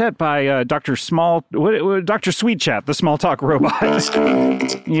very upset by Dr. Sweetchat, the small talk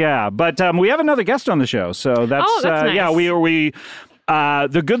robot. Yeah, but we have another guest on the show, so that's nice. Yeah, we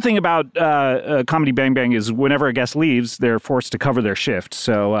the good thing about Comedy Bang Bang is whenever a guest leaves, they're forced to cover their shift.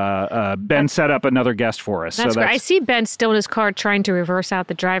 So Ben set up another guest for us. That's great. I see Ben still in his car trying to reverse out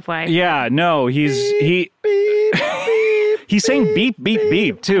the driveway. Yeah, no, he's saying beep, beep,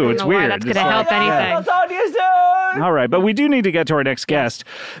 beep, too. It's weird. That's going to help anything. I'll talk to you soon. All right, but we do need to get to our next guest.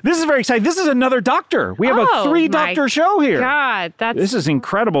 This is very exciting. This is another doctor. We have a 3-doctor show here. God, this is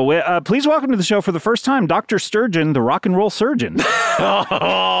incredible. Please welcome to the show for the first time, Dr. Sturgeon, the rock and roll surgeon.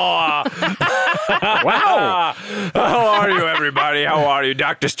 Wow. How are you, everybody? How are you?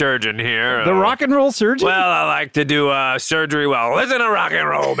 Dr. Sturgeon here. The rock and roll surgeon? Well, I like to do surgery. Well, listen to rock and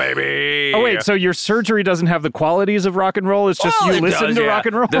roll, baby. Oh, wait, so your surgery doesn't have the qualities of rock and roll? It's just you listen to rock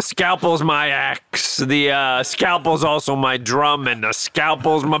and roll? The scalpel's my axe. The scalpel's also my drum, and the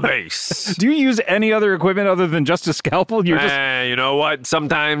scalpel's my bass. Do you use any other equipment other than just a scalpel? You know what?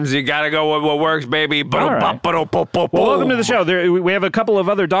 Sometimes you got to go with what works, baby. Right. Well, welcome to the show. We have a couple of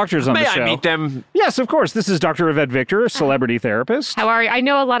other doctors on the show. May I meet them? Yes, of course. This is Dr. Yvette Victor, a celebrity therapist. How are you? I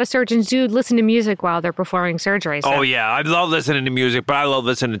know a lot of surgeons do listen to music while they're performing surgery. So. Oh, yeah. I love listening to music, but I love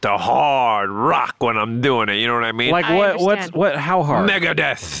listening to hard rock when I'm doing it. You know what I mean? Like what? How hard?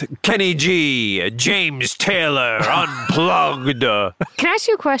 Megadeth, Kenny G, James Taylor, Unplugged. Can I ask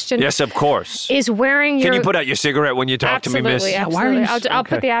you a question? Yes, of course. Is wearing your... Can you put out your cigarette when you talk to me, miss? Absolutely. Why are you... I'll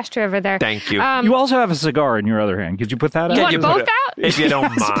put the ashtray over there. Thank you. You also have a cigar in your other hand. Could you put that out? You want both out? If you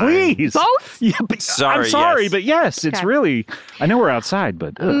don't mind. Please. Both? Yeah, I'm sorry, yes. but yes, it's really... I know we're outside,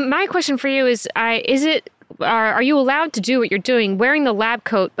 but... My question for you is are you allowed to do what you're doing, wearing the lab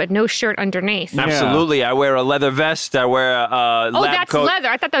coat but no shirt underneath? Yeah. Absolutely. I wear a leather vest. I wear a lab coat. Oh, that's leather.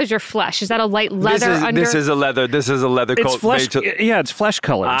 I thought that was your flesh. Is that a light leather under? This is a leather coat. It's flesh. Yeah, it's flesh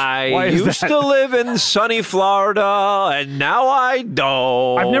colored. I used to live in sunny Florida, and now I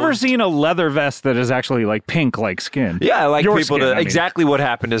don't. I've never seen a leather vest that is actually like pink, like skin. Yeah, I like Your people skin, to... I mean. Exactly what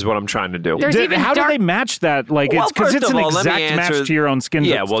happened is what I'm trying to do. How do they match that? Like, Well, it's because it's first an of all, let me exact match answer- to your own skin.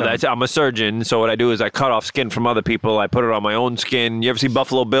 Yeah, well, I'm a surgeon, so what I do is I cut off skin from other people. I put it on my own skin. You ever see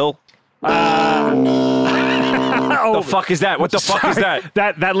Buffalo Bill? The fuck is that? What the fuck is that?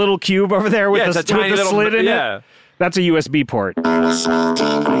 That little cube over there with it's a tiny little slit in yeah. it? That's a USB port.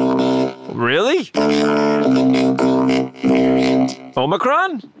 Really?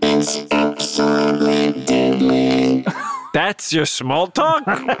 Omicron? It's absolutely deadly. That's your small talk?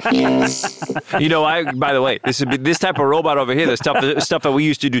 Yes. You know, by the way, this type of robot over here, the stuff that we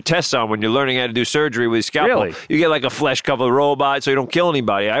used to do tests on when you're learning how to do surgery with scalpel. Really? You get like a flesh-covered robot so you don't kill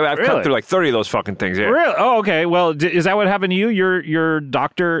anybody. I've cut through like 30 of those fucking things here. Really? Oh, okay. Well, is that what happened to you? Your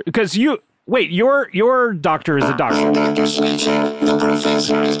doctor? Because wait, your doctor is a doctor. Dr. Sweetchat, the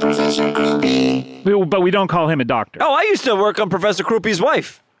professor is Professor Groupie. But we don't call him a doctor. Oh, I used to work on Professor Croupie's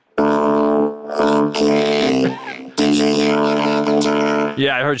wife. Okay. Did you hear what happened to her?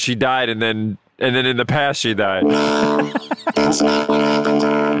 Yeah, I heard she died, and then in the past she died. That's not what happened to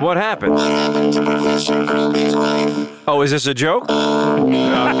her. What happened? What happened to Professor Groupie's wife? Oh, is this a joke? Okay.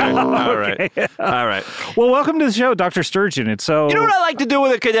 All right. All right. Well, welcome to the show, Dr. Sturgeon. It's so... You know what I like to do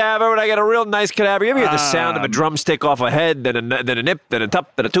with a cadaver when I get a real nice cadaver? You ever hear the sound of a drumstick off a head, then a nip, then a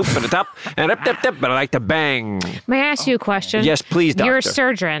top, then a toop, then a top, and a tip, but I like to bang. May I ask you a question? Yes, please, doctor. You're a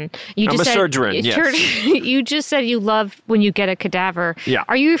surgeon. I'm a surgeon, yes. You just said you love when you get a cadaver. Yeah.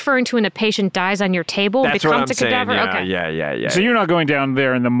 Are you referring to when a patient dies on your table and That's what I'm becomes a cadaver? saying. Okay. Yeah. So you're not going down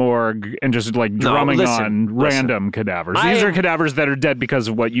there in the morgue and just like drumming on random cadavers. These are cadavers that are dead because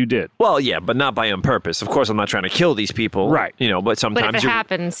of what you did. Well, yeah, but not by on purpose. Of course, I'm not trying to kill these people. Right. You know, but sometimes But if it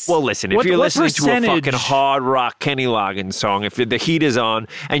happens... Well, listen, if you're what listening to a percentage- fucking hard rock Kenny Loggins song, if the heat is on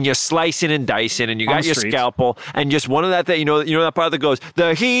and you're slicing and dicing and you On got the your street. scalpel and just one of that, you know that part that goes,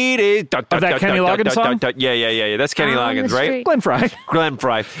 the heat is... Of that Kenny Loggins song? Yeah. That's Kenny On the Loggins, right? street. Glenn Fry. Glenn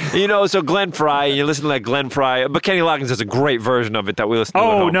Fry. You know, so Glenn Fry, you listen to that Glenn Fry, but Kenny Loggins has a great version of it that we listen to at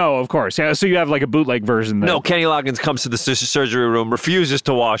Oh, home. no, of course. Yeah, so you have like a bootleg version. That... No, Kenny Loggins comes to the surgery room, refuses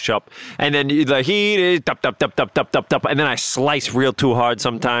to wash up, and then the heat is tup, and then I slice real too hard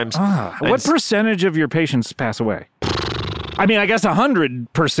sometimes. What percentage of your patients pass away? I mean, I guess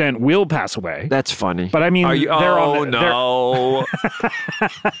 100% will pass away. That's funny. But I mean, Are you, they're oh, on no.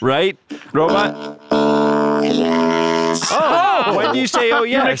 Right? Robot? Oh, when you say, oh,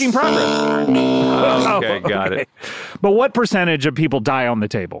 yes. You're making progress. Okay, got it. But what percentage of people die on the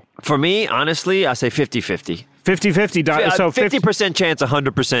table? For me, honestly, I say 50-50. 50-50 die. So 50% chance,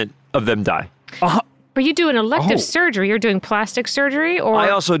 100% of them die. But you do an elective surgery. You're doing plastic surgery, or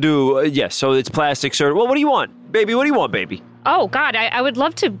I also do, yes, so it's plastic surgery. Well, what do you want? Baby, what do you want, baby? oh God, I would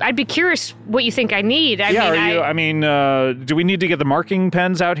love to. I'd be curious what you think I need. Do we need to get the marking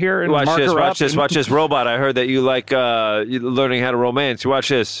pens out here and Watch mark this, her watch up? this, watch this. Robot, I heard that you like learning how to romance. Watch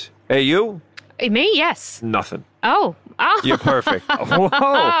this. Hey, you? Me? Yes. Nothing. Oh. You're perfect. Whoa.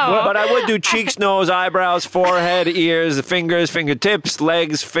 But I would do cheeks, nose, eyebrows, forehead, ears, fingers, fingertips,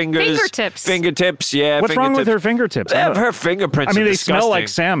 legs, fingers. Fingertips, yeah. What's wrong with her fingertips? Her fingerprints are they disgusting. smell like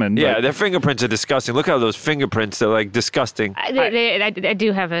salmon. Yeah, but... their fingerprints are disgusting. Look how those fingerprints, they're like disgusting. I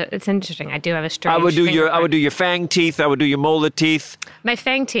do have it's interesting. I do have a strange I would do fingerprint. your fang teeth. I would do your molar teeth. My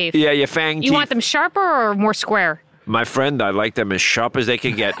fang teeth. Yeah, your fang teeth. You want them sharper or more square? My friend, I like them as sharp as they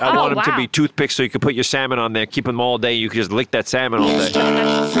can get. I want them to be toothpicks so you can put your salmon on there, keep them all day. You can just lick that salmon all day.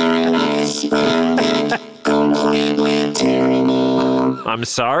 I'm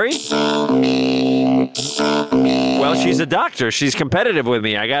sorry? Well, she's a doctor. She's competitive with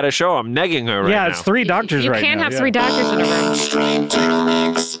me. I got to show I'm negging her right now. Yeah, it's three doctors right now. You can't have three doctors in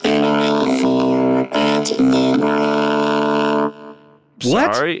a room.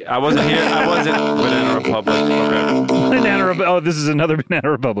 What? Sorry, I wasn't here. I wasn't Banana Republic. Okay. Oh, this is another Banana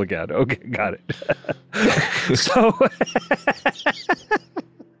Republic ad. Okay, got it.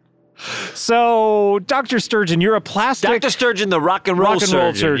 So, Dr. Sturgeon, you're a plastic... Dr. Sturgeon, the rock and roll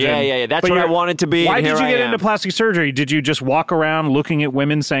surgeon. Yeah. That's what I wanted to be. Why did you get into plastic surgery? Did you just walk around looking at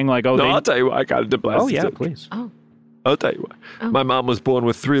women saying like, oh, I'll tell you why I got into plastic surgery. Please. I'll tell you why. My mom was born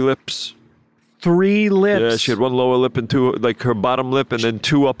with 3 lips. 3 lips? Yeah, she had 1 lower lip and 2, like her bottom lip, and then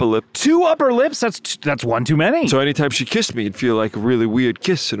 2 upper lips. 2 upper lips? That's one too many. So anytime she kissed me, it'd feel like a really weird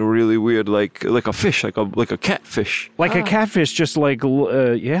kiss and a really weird, like a fish, like a catfish. Like a catfish, just like,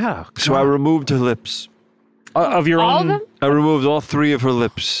 yeah. So I removed her lips. Of your all own? Of them? I removed all 3 of her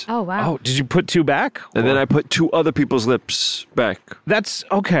lips. Oh, wow. Oh, did you put 2 back? And then I put 2 other people's lips back. That's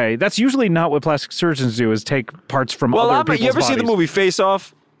okay. That's usually not what plastic surgeons do, is take parts from other people's bodies. You ever see the movie Face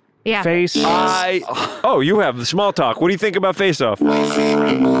Off? Yeah. Face. Oh, you have the small talk. What do you think about Face Off? My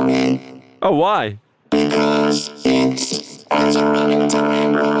favorite movie. Oh, why? Because it has a running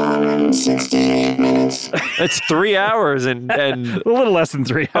time of 168 minutes. It's 3 hours and a little less than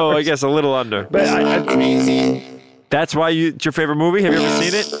 3 hours. Oh, I guess a little under. But Crazy. that's why it's your favorite movie? Have you ever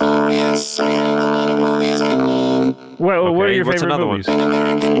seen it? Oh, yes, I have a lot of movies I love. What are your what's favorite another movies? An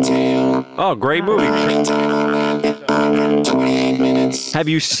American Tail. Oh, great movie. Running time of 128 minutes. Have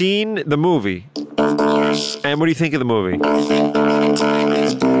you seen the movie? Of course. And what do you think of the movie? I think the running time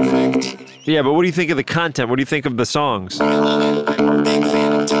is perfect. Yeah, but what do you think of the content? What do you think of the songs? I love it. I'm a big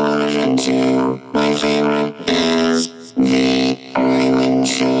fan of television, too. My favorite is The Island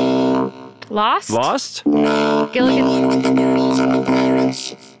Show. Lost? Lost? No, Gilligan? the one with the girls and the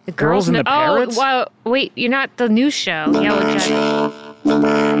pirates. The Girls and the Parrots? Oh, well, wait, you're not the new show. Yellow Jacket. Show. The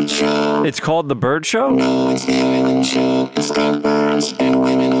Bird Show. It's called The Bird Show? No, it's The Island Show. It's got birds and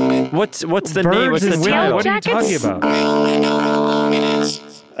women on it. What's the name? Birds What's the and women? title? What are you talking Jackets? about? I only know how long it is.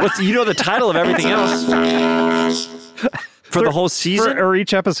 You know the title of everything else 3 hours. for the whole season? Or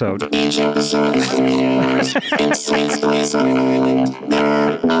each episode. Each episode is 3 hours. It takes place on an island. There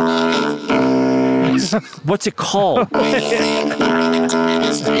are no birds. What's it called? I think the running time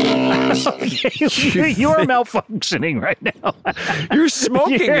is 3 hours. You are malfunctioning right now. You're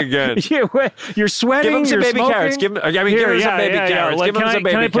smoking again. You're sweating. Give him some you're baby smoking. carrots. Give him some baby carrots. Like, Give him some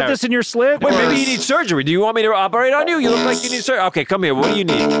baby can I put carrots. this in your slit? Wait, or- maybe you need surgery. Do you want me to operate on you? You look like you need surgery. Okay, come here. What do you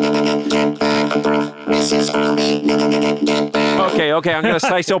need? Mrs. Early. Okay. I'm going to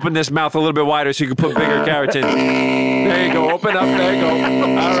slice open this mouth a little bit wider so you can put bigger carrots in. There you go. Open up. There you go.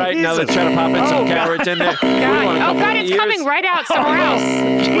 All right, now let's try to pop in some carrots in there. Oh, God, it's coming right out somewhere else.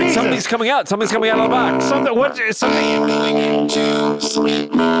 Wait, something's coming out. Something's coming out of the box. Something. What? Something.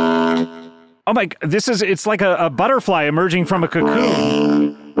 Oh my! It's like a butterfly emerging from a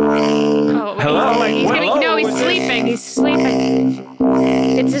cocoon. Oh, wait, Hello? he's sleeping. He's sleeping.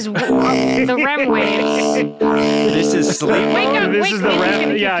 It's his the REM waves. This is sleep. Wake up! This wake is the up.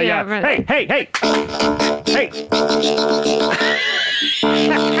 rat. Yeah. Hey!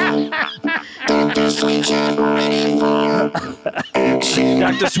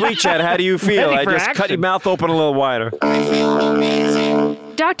 Dr. Sweetchat, how do you feel? Ready I for just cut action. your mouth open a little wider.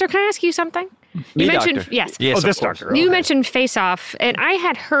 Doctor, can I ask you something? You Me, mentioned doctor. yes. Yes, Oh, of this course. doctor. You mentioned Face Off, and I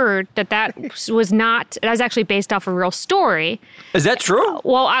had heard that was not. That was actually based off a real story. Is that true?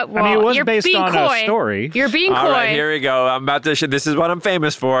 Well, I mean, it was you're based being on coy. a story. You're being All coy. right, here we go. I'm about to. This is what I'm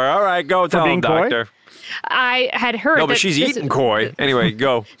famous for. All right, go tell being him, coy? doctor. I had heard. No, but that she's this eating is- koi. Anyway,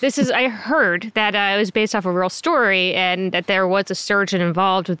 go. I heard that it was based off a real story, and that there was a surgeon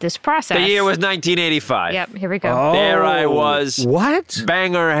involved with this process. The year was 1985. Yep. Here we go. Oh. There I was. What?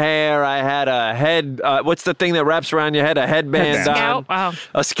 Banger hair. I had a head. What's the thing that wraps around your head? A headband Scalp? on.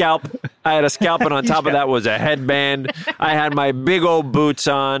 Oh. A scalp. I had a scalp, and on top of that was a headband. I had my big old boots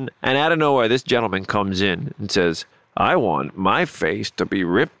on, and out of nowhere, this gentleman comes in and says, I want my face to be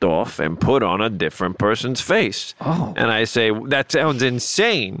ripped off and put on a different person's face. Oh. And I say, that sounds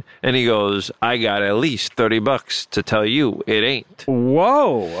insane. And he goes, I got at least $30 to tell you it ain't.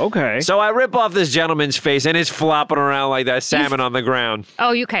 Whoa. Okay. So I rip off this gentleman's face, and it's flopping around like that salmon on the ground.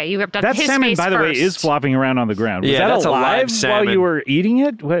 Oh, okay. You ripped off that his salmon, face by the way, first. is flopping around on the ground. Was Yeah, that that's a live alive while salmon. you were eating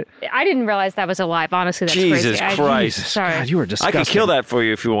it? What? I didn't realize that was alive. Honestly, that's Jesus crazy. Christ. Sorry. God, you were I disgusting. could kill that for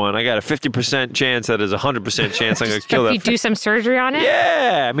you if you want. I got a 50% chance that is a 100% chance I'm going to kill If you that. do some surgery on it.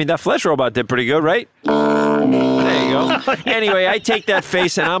 Yeah, I mean, that flesh robot did pretty good, right? There you go. Anyway, I take that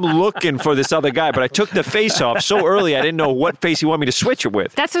face, and I'm looking for this other guy, but I took the face off so early, I didn't know what face he wanted me to switch it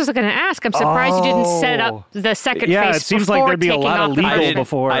with. That's what I was going to ask. I'm surprised you didn't set up the second Yeah, face. it seems like before there'd be a taking lot of off the legal first one.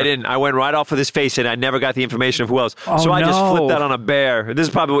 before. I didn't. I went right off of this face, and I never got the information of who else. Oh, so I just no. flipped that on a bear. This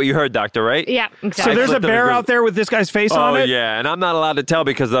is probably what you heard, Doctor, right? Yeah, So exactly. there's a flipped it bear on a out there with this guy's face on Oh, it? yeah, and I'm not allowed to tell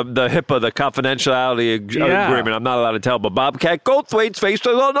because of the HIPAA, the confidentiality Yeah. agreement. I'm not allowed to tell, but Bobcat Goldthwait's face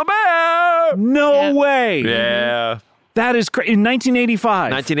was on the bear. No Yeah. way. Yeah. That is in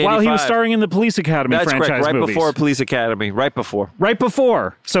 1985. 1985. While he was starring in the Police Academy That's franchise correct. Right movies. before Police Academy. Right before. Right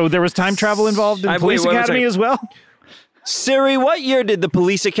before. So there was time travel involved in I Police believe- wait a Academy second. as well? Siri, what year did the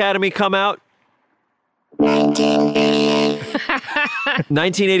Police Academy come out?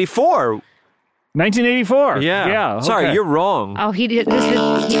 1984. 1984. Yeah. Yeah. Sorry, okay. you're wrong. Oh, he did. This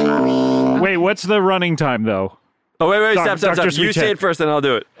is, Wait, what's the running time, though? Oh, wait, Doc- stop. Dr. You Sweetchat. say it first, and I'll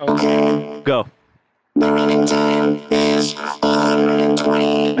do it. Okay. Go. The running time is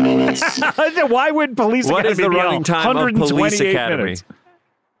 120 minutes. Why would Police What Academy is the be running on time of 128 Police Academy? minutes?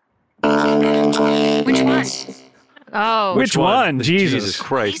 120 Which one? minutes. oh, Which one? Jesus.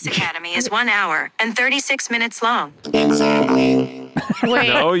 Christ. Police Academy is 1 hour and 36 minutes long. Exactly. wait.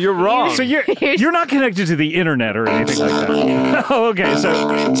 No, you're wrong. So you're not connected to the internet or anything like that. Oh, okay. So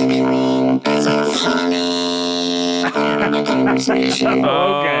Programmed to be wrong as a funny conversation. okay.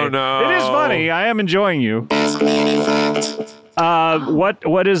 Oh, no. It is funny. I am enjoying you. Ask me any fact.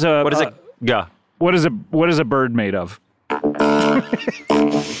 What is a What is it? Go. what is a bird made of? The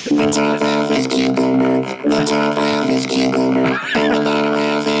top half is cucumber. The top half is cucumber. And the bottom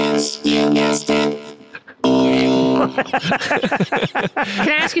half is, you guessed it, oil. Can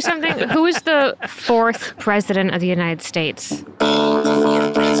I ask you something? Who is the fourth president of the United States? Oh, the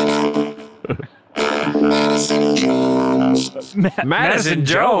fourth president. Madison Jones. Madison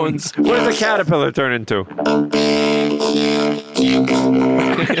Jones. What does a caterpillar turn into? Big, cute cucumber.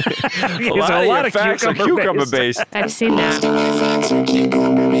 A lot of facts are cucumber cucumber based. based. I've seen that. My facts are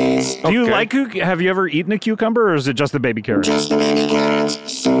cucumber based. Do you Okay. like have you ever eaten a cucumber or is it just the baby carrot? Just the baby carrots.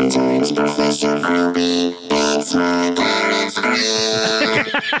 Sometimes Professor Ruby eats my carrots green.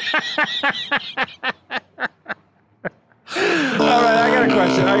 All right, I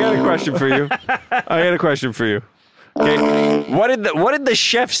got a question for you. Okay, what did the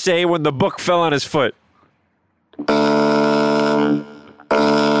chef say when the book fell on his foot?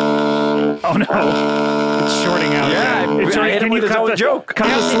 Oh no, it's shorting out. Yeah, it's I hit him with his own joke. Cut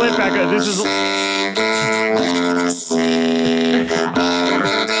the slit back. This is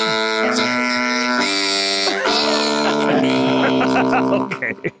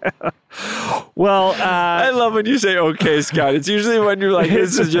okay. Well, I love when you say "okay, Scott." It's usually when you're like,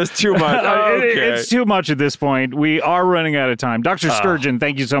 "This is just too much." Okay. it's too much at this point. We are running out of time. Dr. Sturgeon,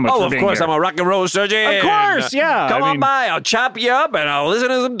 thank you so much Oh, for of being course, here. I'm a rock and roll surgeon. Of course, yeah. Come I on mean- by. I'll chop you up and I'll listen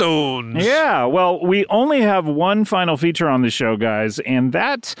to some tunes. Yeah, well, we only have one final feature on the show, guys, and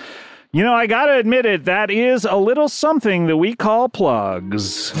that, I gotta admit it, that is a little something that we call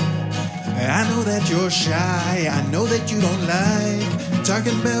plugs. I know that you're shy, I know that you don't like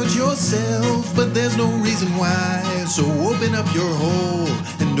talking about yourself, but there's no reason why. So open up your hole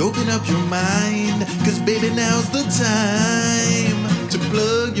and open up your mind, 'cause baby, now's the time to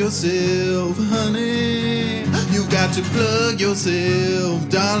plug yourself, honey. You've got to plug yourself,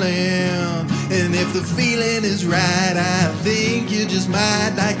 darling. And if the feeling is right, I think you just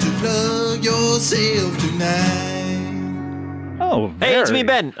might like to plug yourself tonight. Oh, Hey, it's me,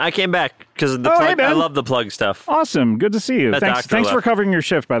 very- Ben. I came back. because hey, Ben. I love the plug stuff. Awesome. Good to see you. Thanks for covering your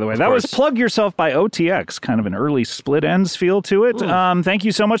shift, by the way. That was Plug Yourself by OTX, kind of an early split ends feel to it. Thank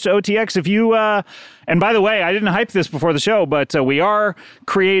you so much to OTX. If you, and by the way, I didn't hype this before the show, but we are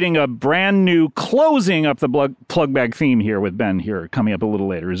creating a brand new closing up the plug bag theme here with Ben here coming up a little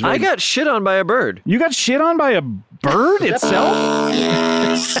later. I got shit on by a bird. You got shit on by a bird itself?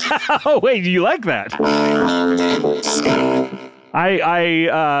 Oh, wait, do you like that?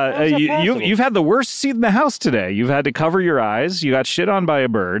 You've had the worst seat in the house today. You've had to cover your eyes. You got shit on by a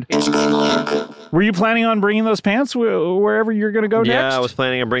bird. Were you planning on bringing those pants wherever you're going to go next? Yeah, I was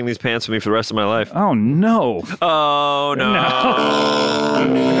planning on bringing these pants with me for the rest of my life. Oh, no. Oh, no.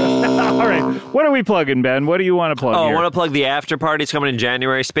 All right. What are we plugging, Ben? What do you want to plug here? I want to plug the Afterparty. It's coming in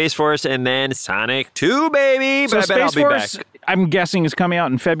January. Space Force, and then Sonic 2, baby. So but I bet I'll be Force, back. I'm guessing is coming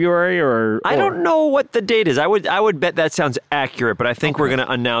out in February or... I don't know what the date is. I would bet that sounds accurate, but I think we're going to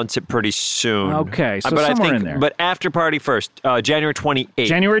announce it pretty soon. Okay, so but somewhere in there. But Afterparty first, January 28th.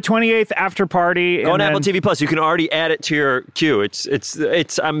 January 28th, Afterparty. Go on Apple TV Plus. You can already add it to your queue.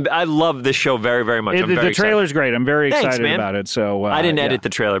 I love this show very, very much. The trailer's great. I'm very excited about it. So I didn't edit the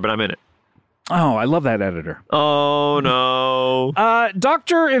trailer, but I'm in it. Oh, I love that editor. Oh, no.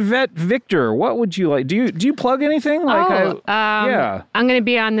 Dr. Yvette Victor, what would you like? Do you plug anything? I'm going to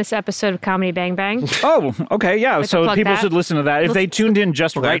be on this episode of Comedy Bang Bang. Oh, okay, yeah. So people should listen to that. If they tuned in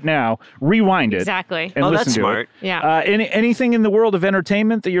just right now, rewind it. Exactly. And listen that's to smart. It. Yeah. Anything in the world of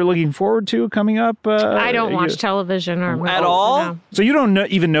entertainment that you're looking forward to coming up? I don't watch television or at all. No. So you don't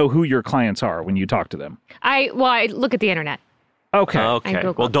even know who your clients are when you talk to them. I look at the internet. Okay.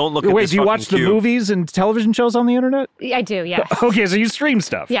 Well, don't look at Wait, this do you watch the movies and television shows on the internet? I do, yes. Okay, so you stream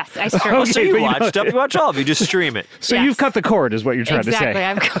stuff. Yes, I stream. Okay, so you watch stuff. You watch all of it. You just stream it. So you've cut the cord is what you're trying to say.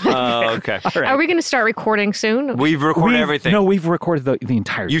 Exactly. Okay. All right. Are we going to start recording soon? We've recorded everything. No, we've recorded the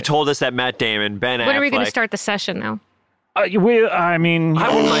entire thing. You told us that Matt Damon, Ben Affleck. When are we going to start the session, though? I wouldn't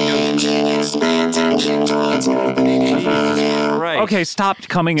mind doing. Right. Okay, stop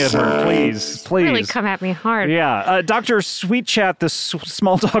coming at her, please. Really come at me hard. Yeah, Dr. Sweetchat, the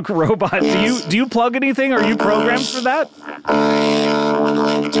small dog robot. Do you plug anything? Are you programmed for that? I would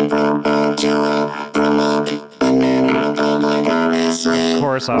like to promote Of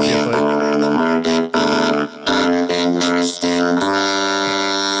course, obviously.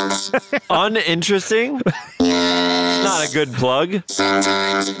 Uninteresting? It's not a good plug.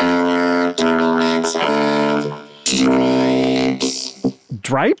 Sometimes our turtlenecks have stripes.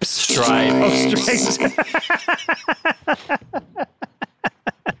 Dripes? Stripes. Oh, stripes.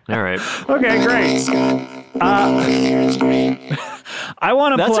 All right. Okay, great. I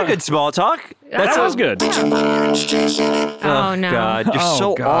want to That's a good small talk. That sounds good. Oh, no. God, you're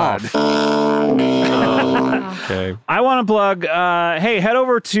so off. Okay. I want to plug, hey, head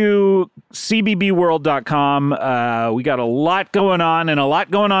over to cbbworld.com. We got a lot going on and a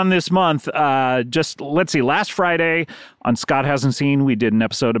lot going on this month. Let's see, last Friday on Scott Hasn't Seen, we did an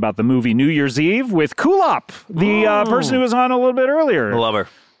episode about the movie New Year's Eve with Kulop, the person who was on a little bit earlier. I love her.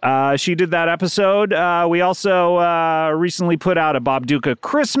 She did that episode. We also recently put out a Bob Duca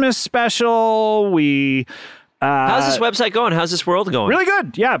Christmas special. How's this website going? How's this world going? Really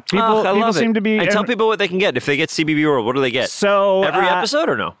good. Yeah. People seem to be... And tell people what they can get. If they get CBB World, what do they get? So every episode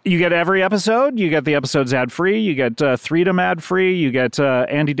or no? You get every episode. You get the episodes ad-free. You get Freedom ad-free. You get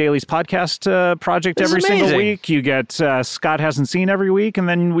Andy Daly's podcast project every single week. You get Scott Hasn't Seen every week. And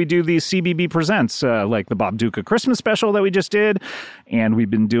then we do these CBB Presents, like the Bob Duca Christmas special that we just did. And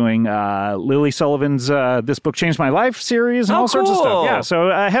we've been doing Lily Sullivan's This Book Changed My Life series and all sorts of stuff. Yeah, so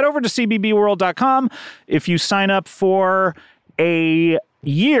head over to cbbworld.com. If you sign up for a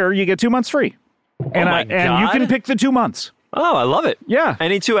year, you get 2 months free. And you can pick the 2 months. Oh, I love it. Yeah.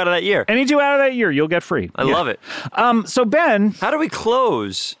 Any 2 out of that year. Any 2 out of that year, you'll get free. I love it. So, Ben. How do we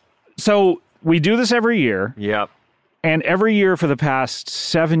close? So, we do this every year. Yep. And every year for the past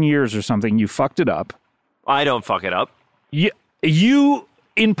 7 years or something, you fucked it up. I don't fuck it up. You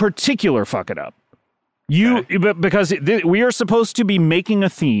in particular fuck it up. Because we are supposed to be making a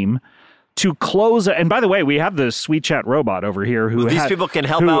theme to close, and by the way, we have the Sweetchat robot over here these people can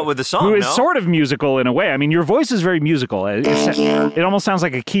help out with the song, who is sort of musical in a way. I mean, your voice is very musical. It almost sounds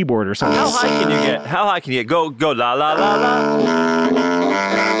like a keyboard or something. How high can you get? How high can you get? Go la la la la.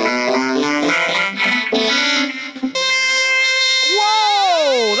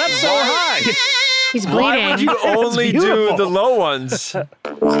 Whoa, that's so high. He's bleeding. Why would you only do the low ones?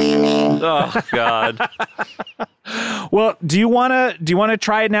 Oh God. Well, do you want to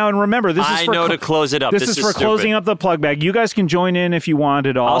try it now? And remember, this is to close it up. This is for closing up the plug bag. You guys can join in if you want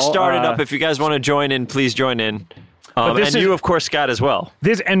at all. I'll start it up. If you guys want to join in, please join in. But you, of course, Scott, as well.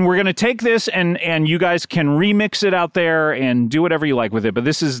 And we're going to take this, and you guys can remix it out there and do whatever you like with it. But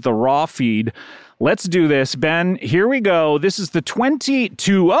this is the raw feed. Let's do this. Ben, here we go. This is the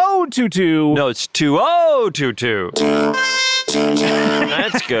 2022. No, it's 2022.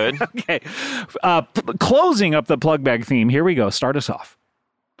 That's good. Okay. Closing up the plug bag theme. Here we go. Start us off.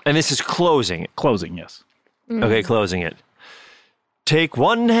 And this is closing it. Closing, yes. Okay, closing it. Take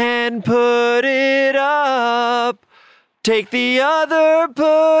one hand, put it up. Take the other,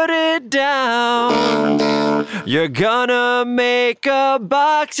 put it down. You're gonna make a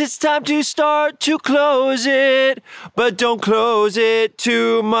box. It's time to start to close it. But don't close it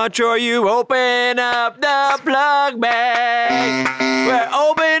too much or you open up the plug bag. We're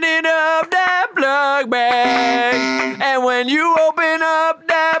opening up that plug bag. And when you open up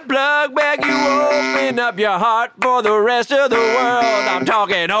that plug bag, you open up your heart for the rest of the world. I'm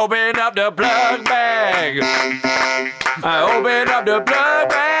talking open up the plug bag. Open up the plug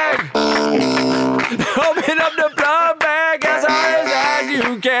bag. Open up the plug bag as hard as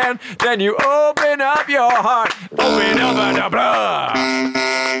you can. Then you open up your heart. Open up the plug.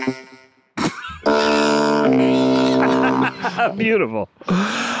 Beautiful.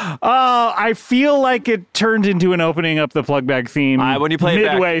 I feel like it turned into an opening up the plug bag theme when you play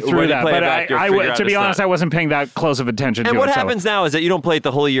midway it back, through that. But to be it's honest, not. I wasn't paying that close of attention to it. And what happens now is that you don't play it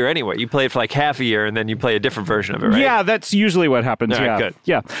the whole year anyway. You play it for like half a year, and then you play a different version of it, right? Yeah, that's usually what happens. All right, yeah, good.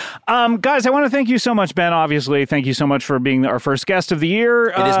 Yeah. Guys, I want to thank you so much, Ben. Obviously, thank you so much for being our first guest of the year.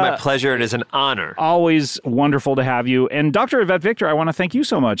 It is my pleasure. It is an honor. Always wonderful to have you. And Dr. Yvette Victor, I want to thank you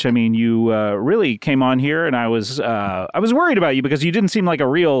so much. I mean, you really came on here, and I was worried about you because you didn't seem like a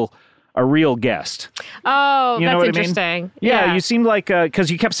real guest. Oh, you know that's what interesting. I mean? Yeah, you seemed like because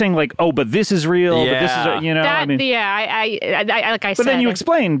you kept saying like, "Oh, but this is real." Yeah. But this is, I mean, I like I said. But then you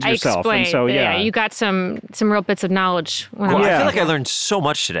explained yourself, explained, and so you got some real bits of knowledge. I feel like I learned so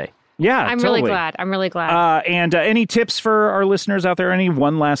much today. Yeah, I'm totally. really glad. And any tips for our listeners out there? Any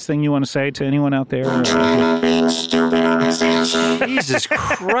one last thing you want to say to anyone out there? Jesus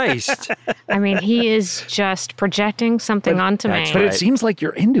Christ. I mean, he is just projecting something onto me. But it seems like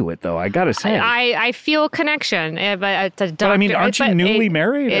you're into it, though. I got to say. I feel a connection. But I mean, aren't you newly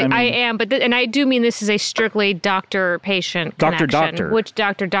married? I am, and I do mean this is a strictly doctor-patient connection. Doctor. Which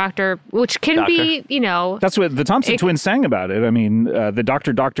doctor, which can be, That's what the Thompson twins sang about it. I mean, the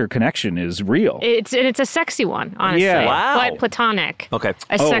doctor connection is real. It's a sexy one, honestly. Yeah. Wow. But platonic. Okay.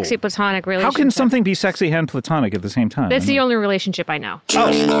 A sexy platonic relationship. How can something be sexy and platonic at the same time? That's the only relationship I know.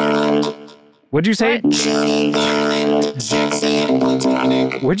 What'd you say?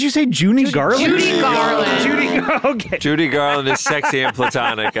 What'd you say? Judy Garland? Judy Garland. Okay. Judy Garland is sexy and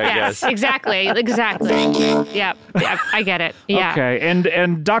platonic, I guess. Exactly. Yep, I get it. Yeah. Okay,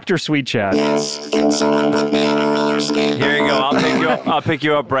 and Dr. Sweetchat. Here you go. I'll pick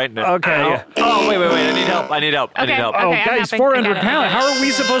you up right now. Okay. Oh, wait. I need help. Okay. Oh, I'm guys, helping. 400 I got it. pounds. How are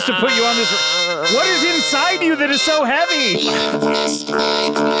we supposed to put you on this? What is inside you that is so heavy?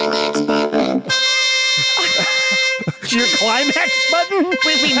 Your climax button?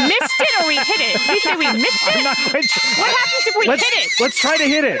 Wait, we missed it or we hit it? Did you say we missed it? I'm not quite sure. What happens if we hit it? Let's try to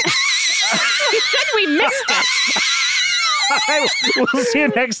hit it. You said we missed it. We'll see you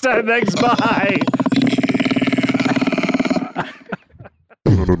next time. Thanks. Bye.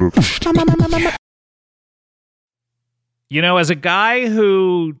 As a guy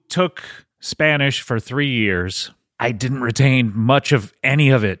who took Spanish for 3 years, I didn't retain much of any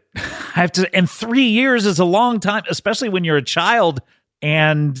of it. And 3 years is a long time, especially when you're a child,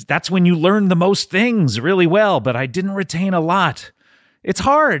 and that's when you learn the most things really well, but I didn't retain a lot. It's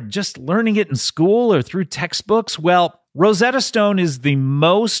hard just learning it in school or through textbooks. Well, Rosetta Stone is the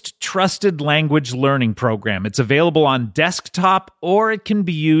most trusted language learning program. It's available on desktop, or it can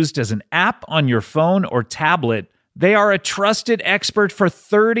be used as an app on your phone or tablet. They are a trusted expert for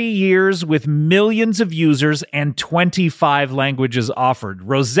 30 years with millions of users and 25 languages offered.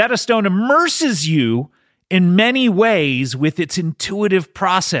 Rosetta Stone immerses you in many ways with its intuitive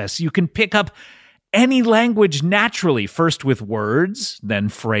process. You can pick up any language naturally, first with words, then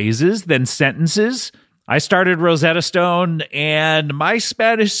phrases, then sentences. I started Rosetta Stone, and my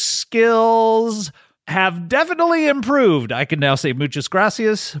Spanish skills have definitely improved. I can now say muchas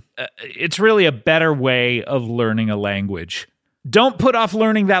gracias. It's really a better way of learning a language. Don't put off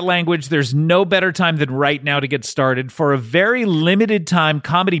learning that language. There's no better time than right now to get started. For a very limited time,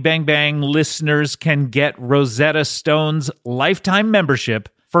 Comedy Bang Bang listeners can get Rosetta Stone's lifetime membership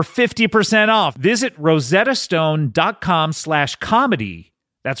for 50% off. Visit rosettastone.com/comedy.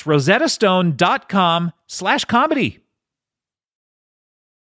 That's rosettastone.com/comedy.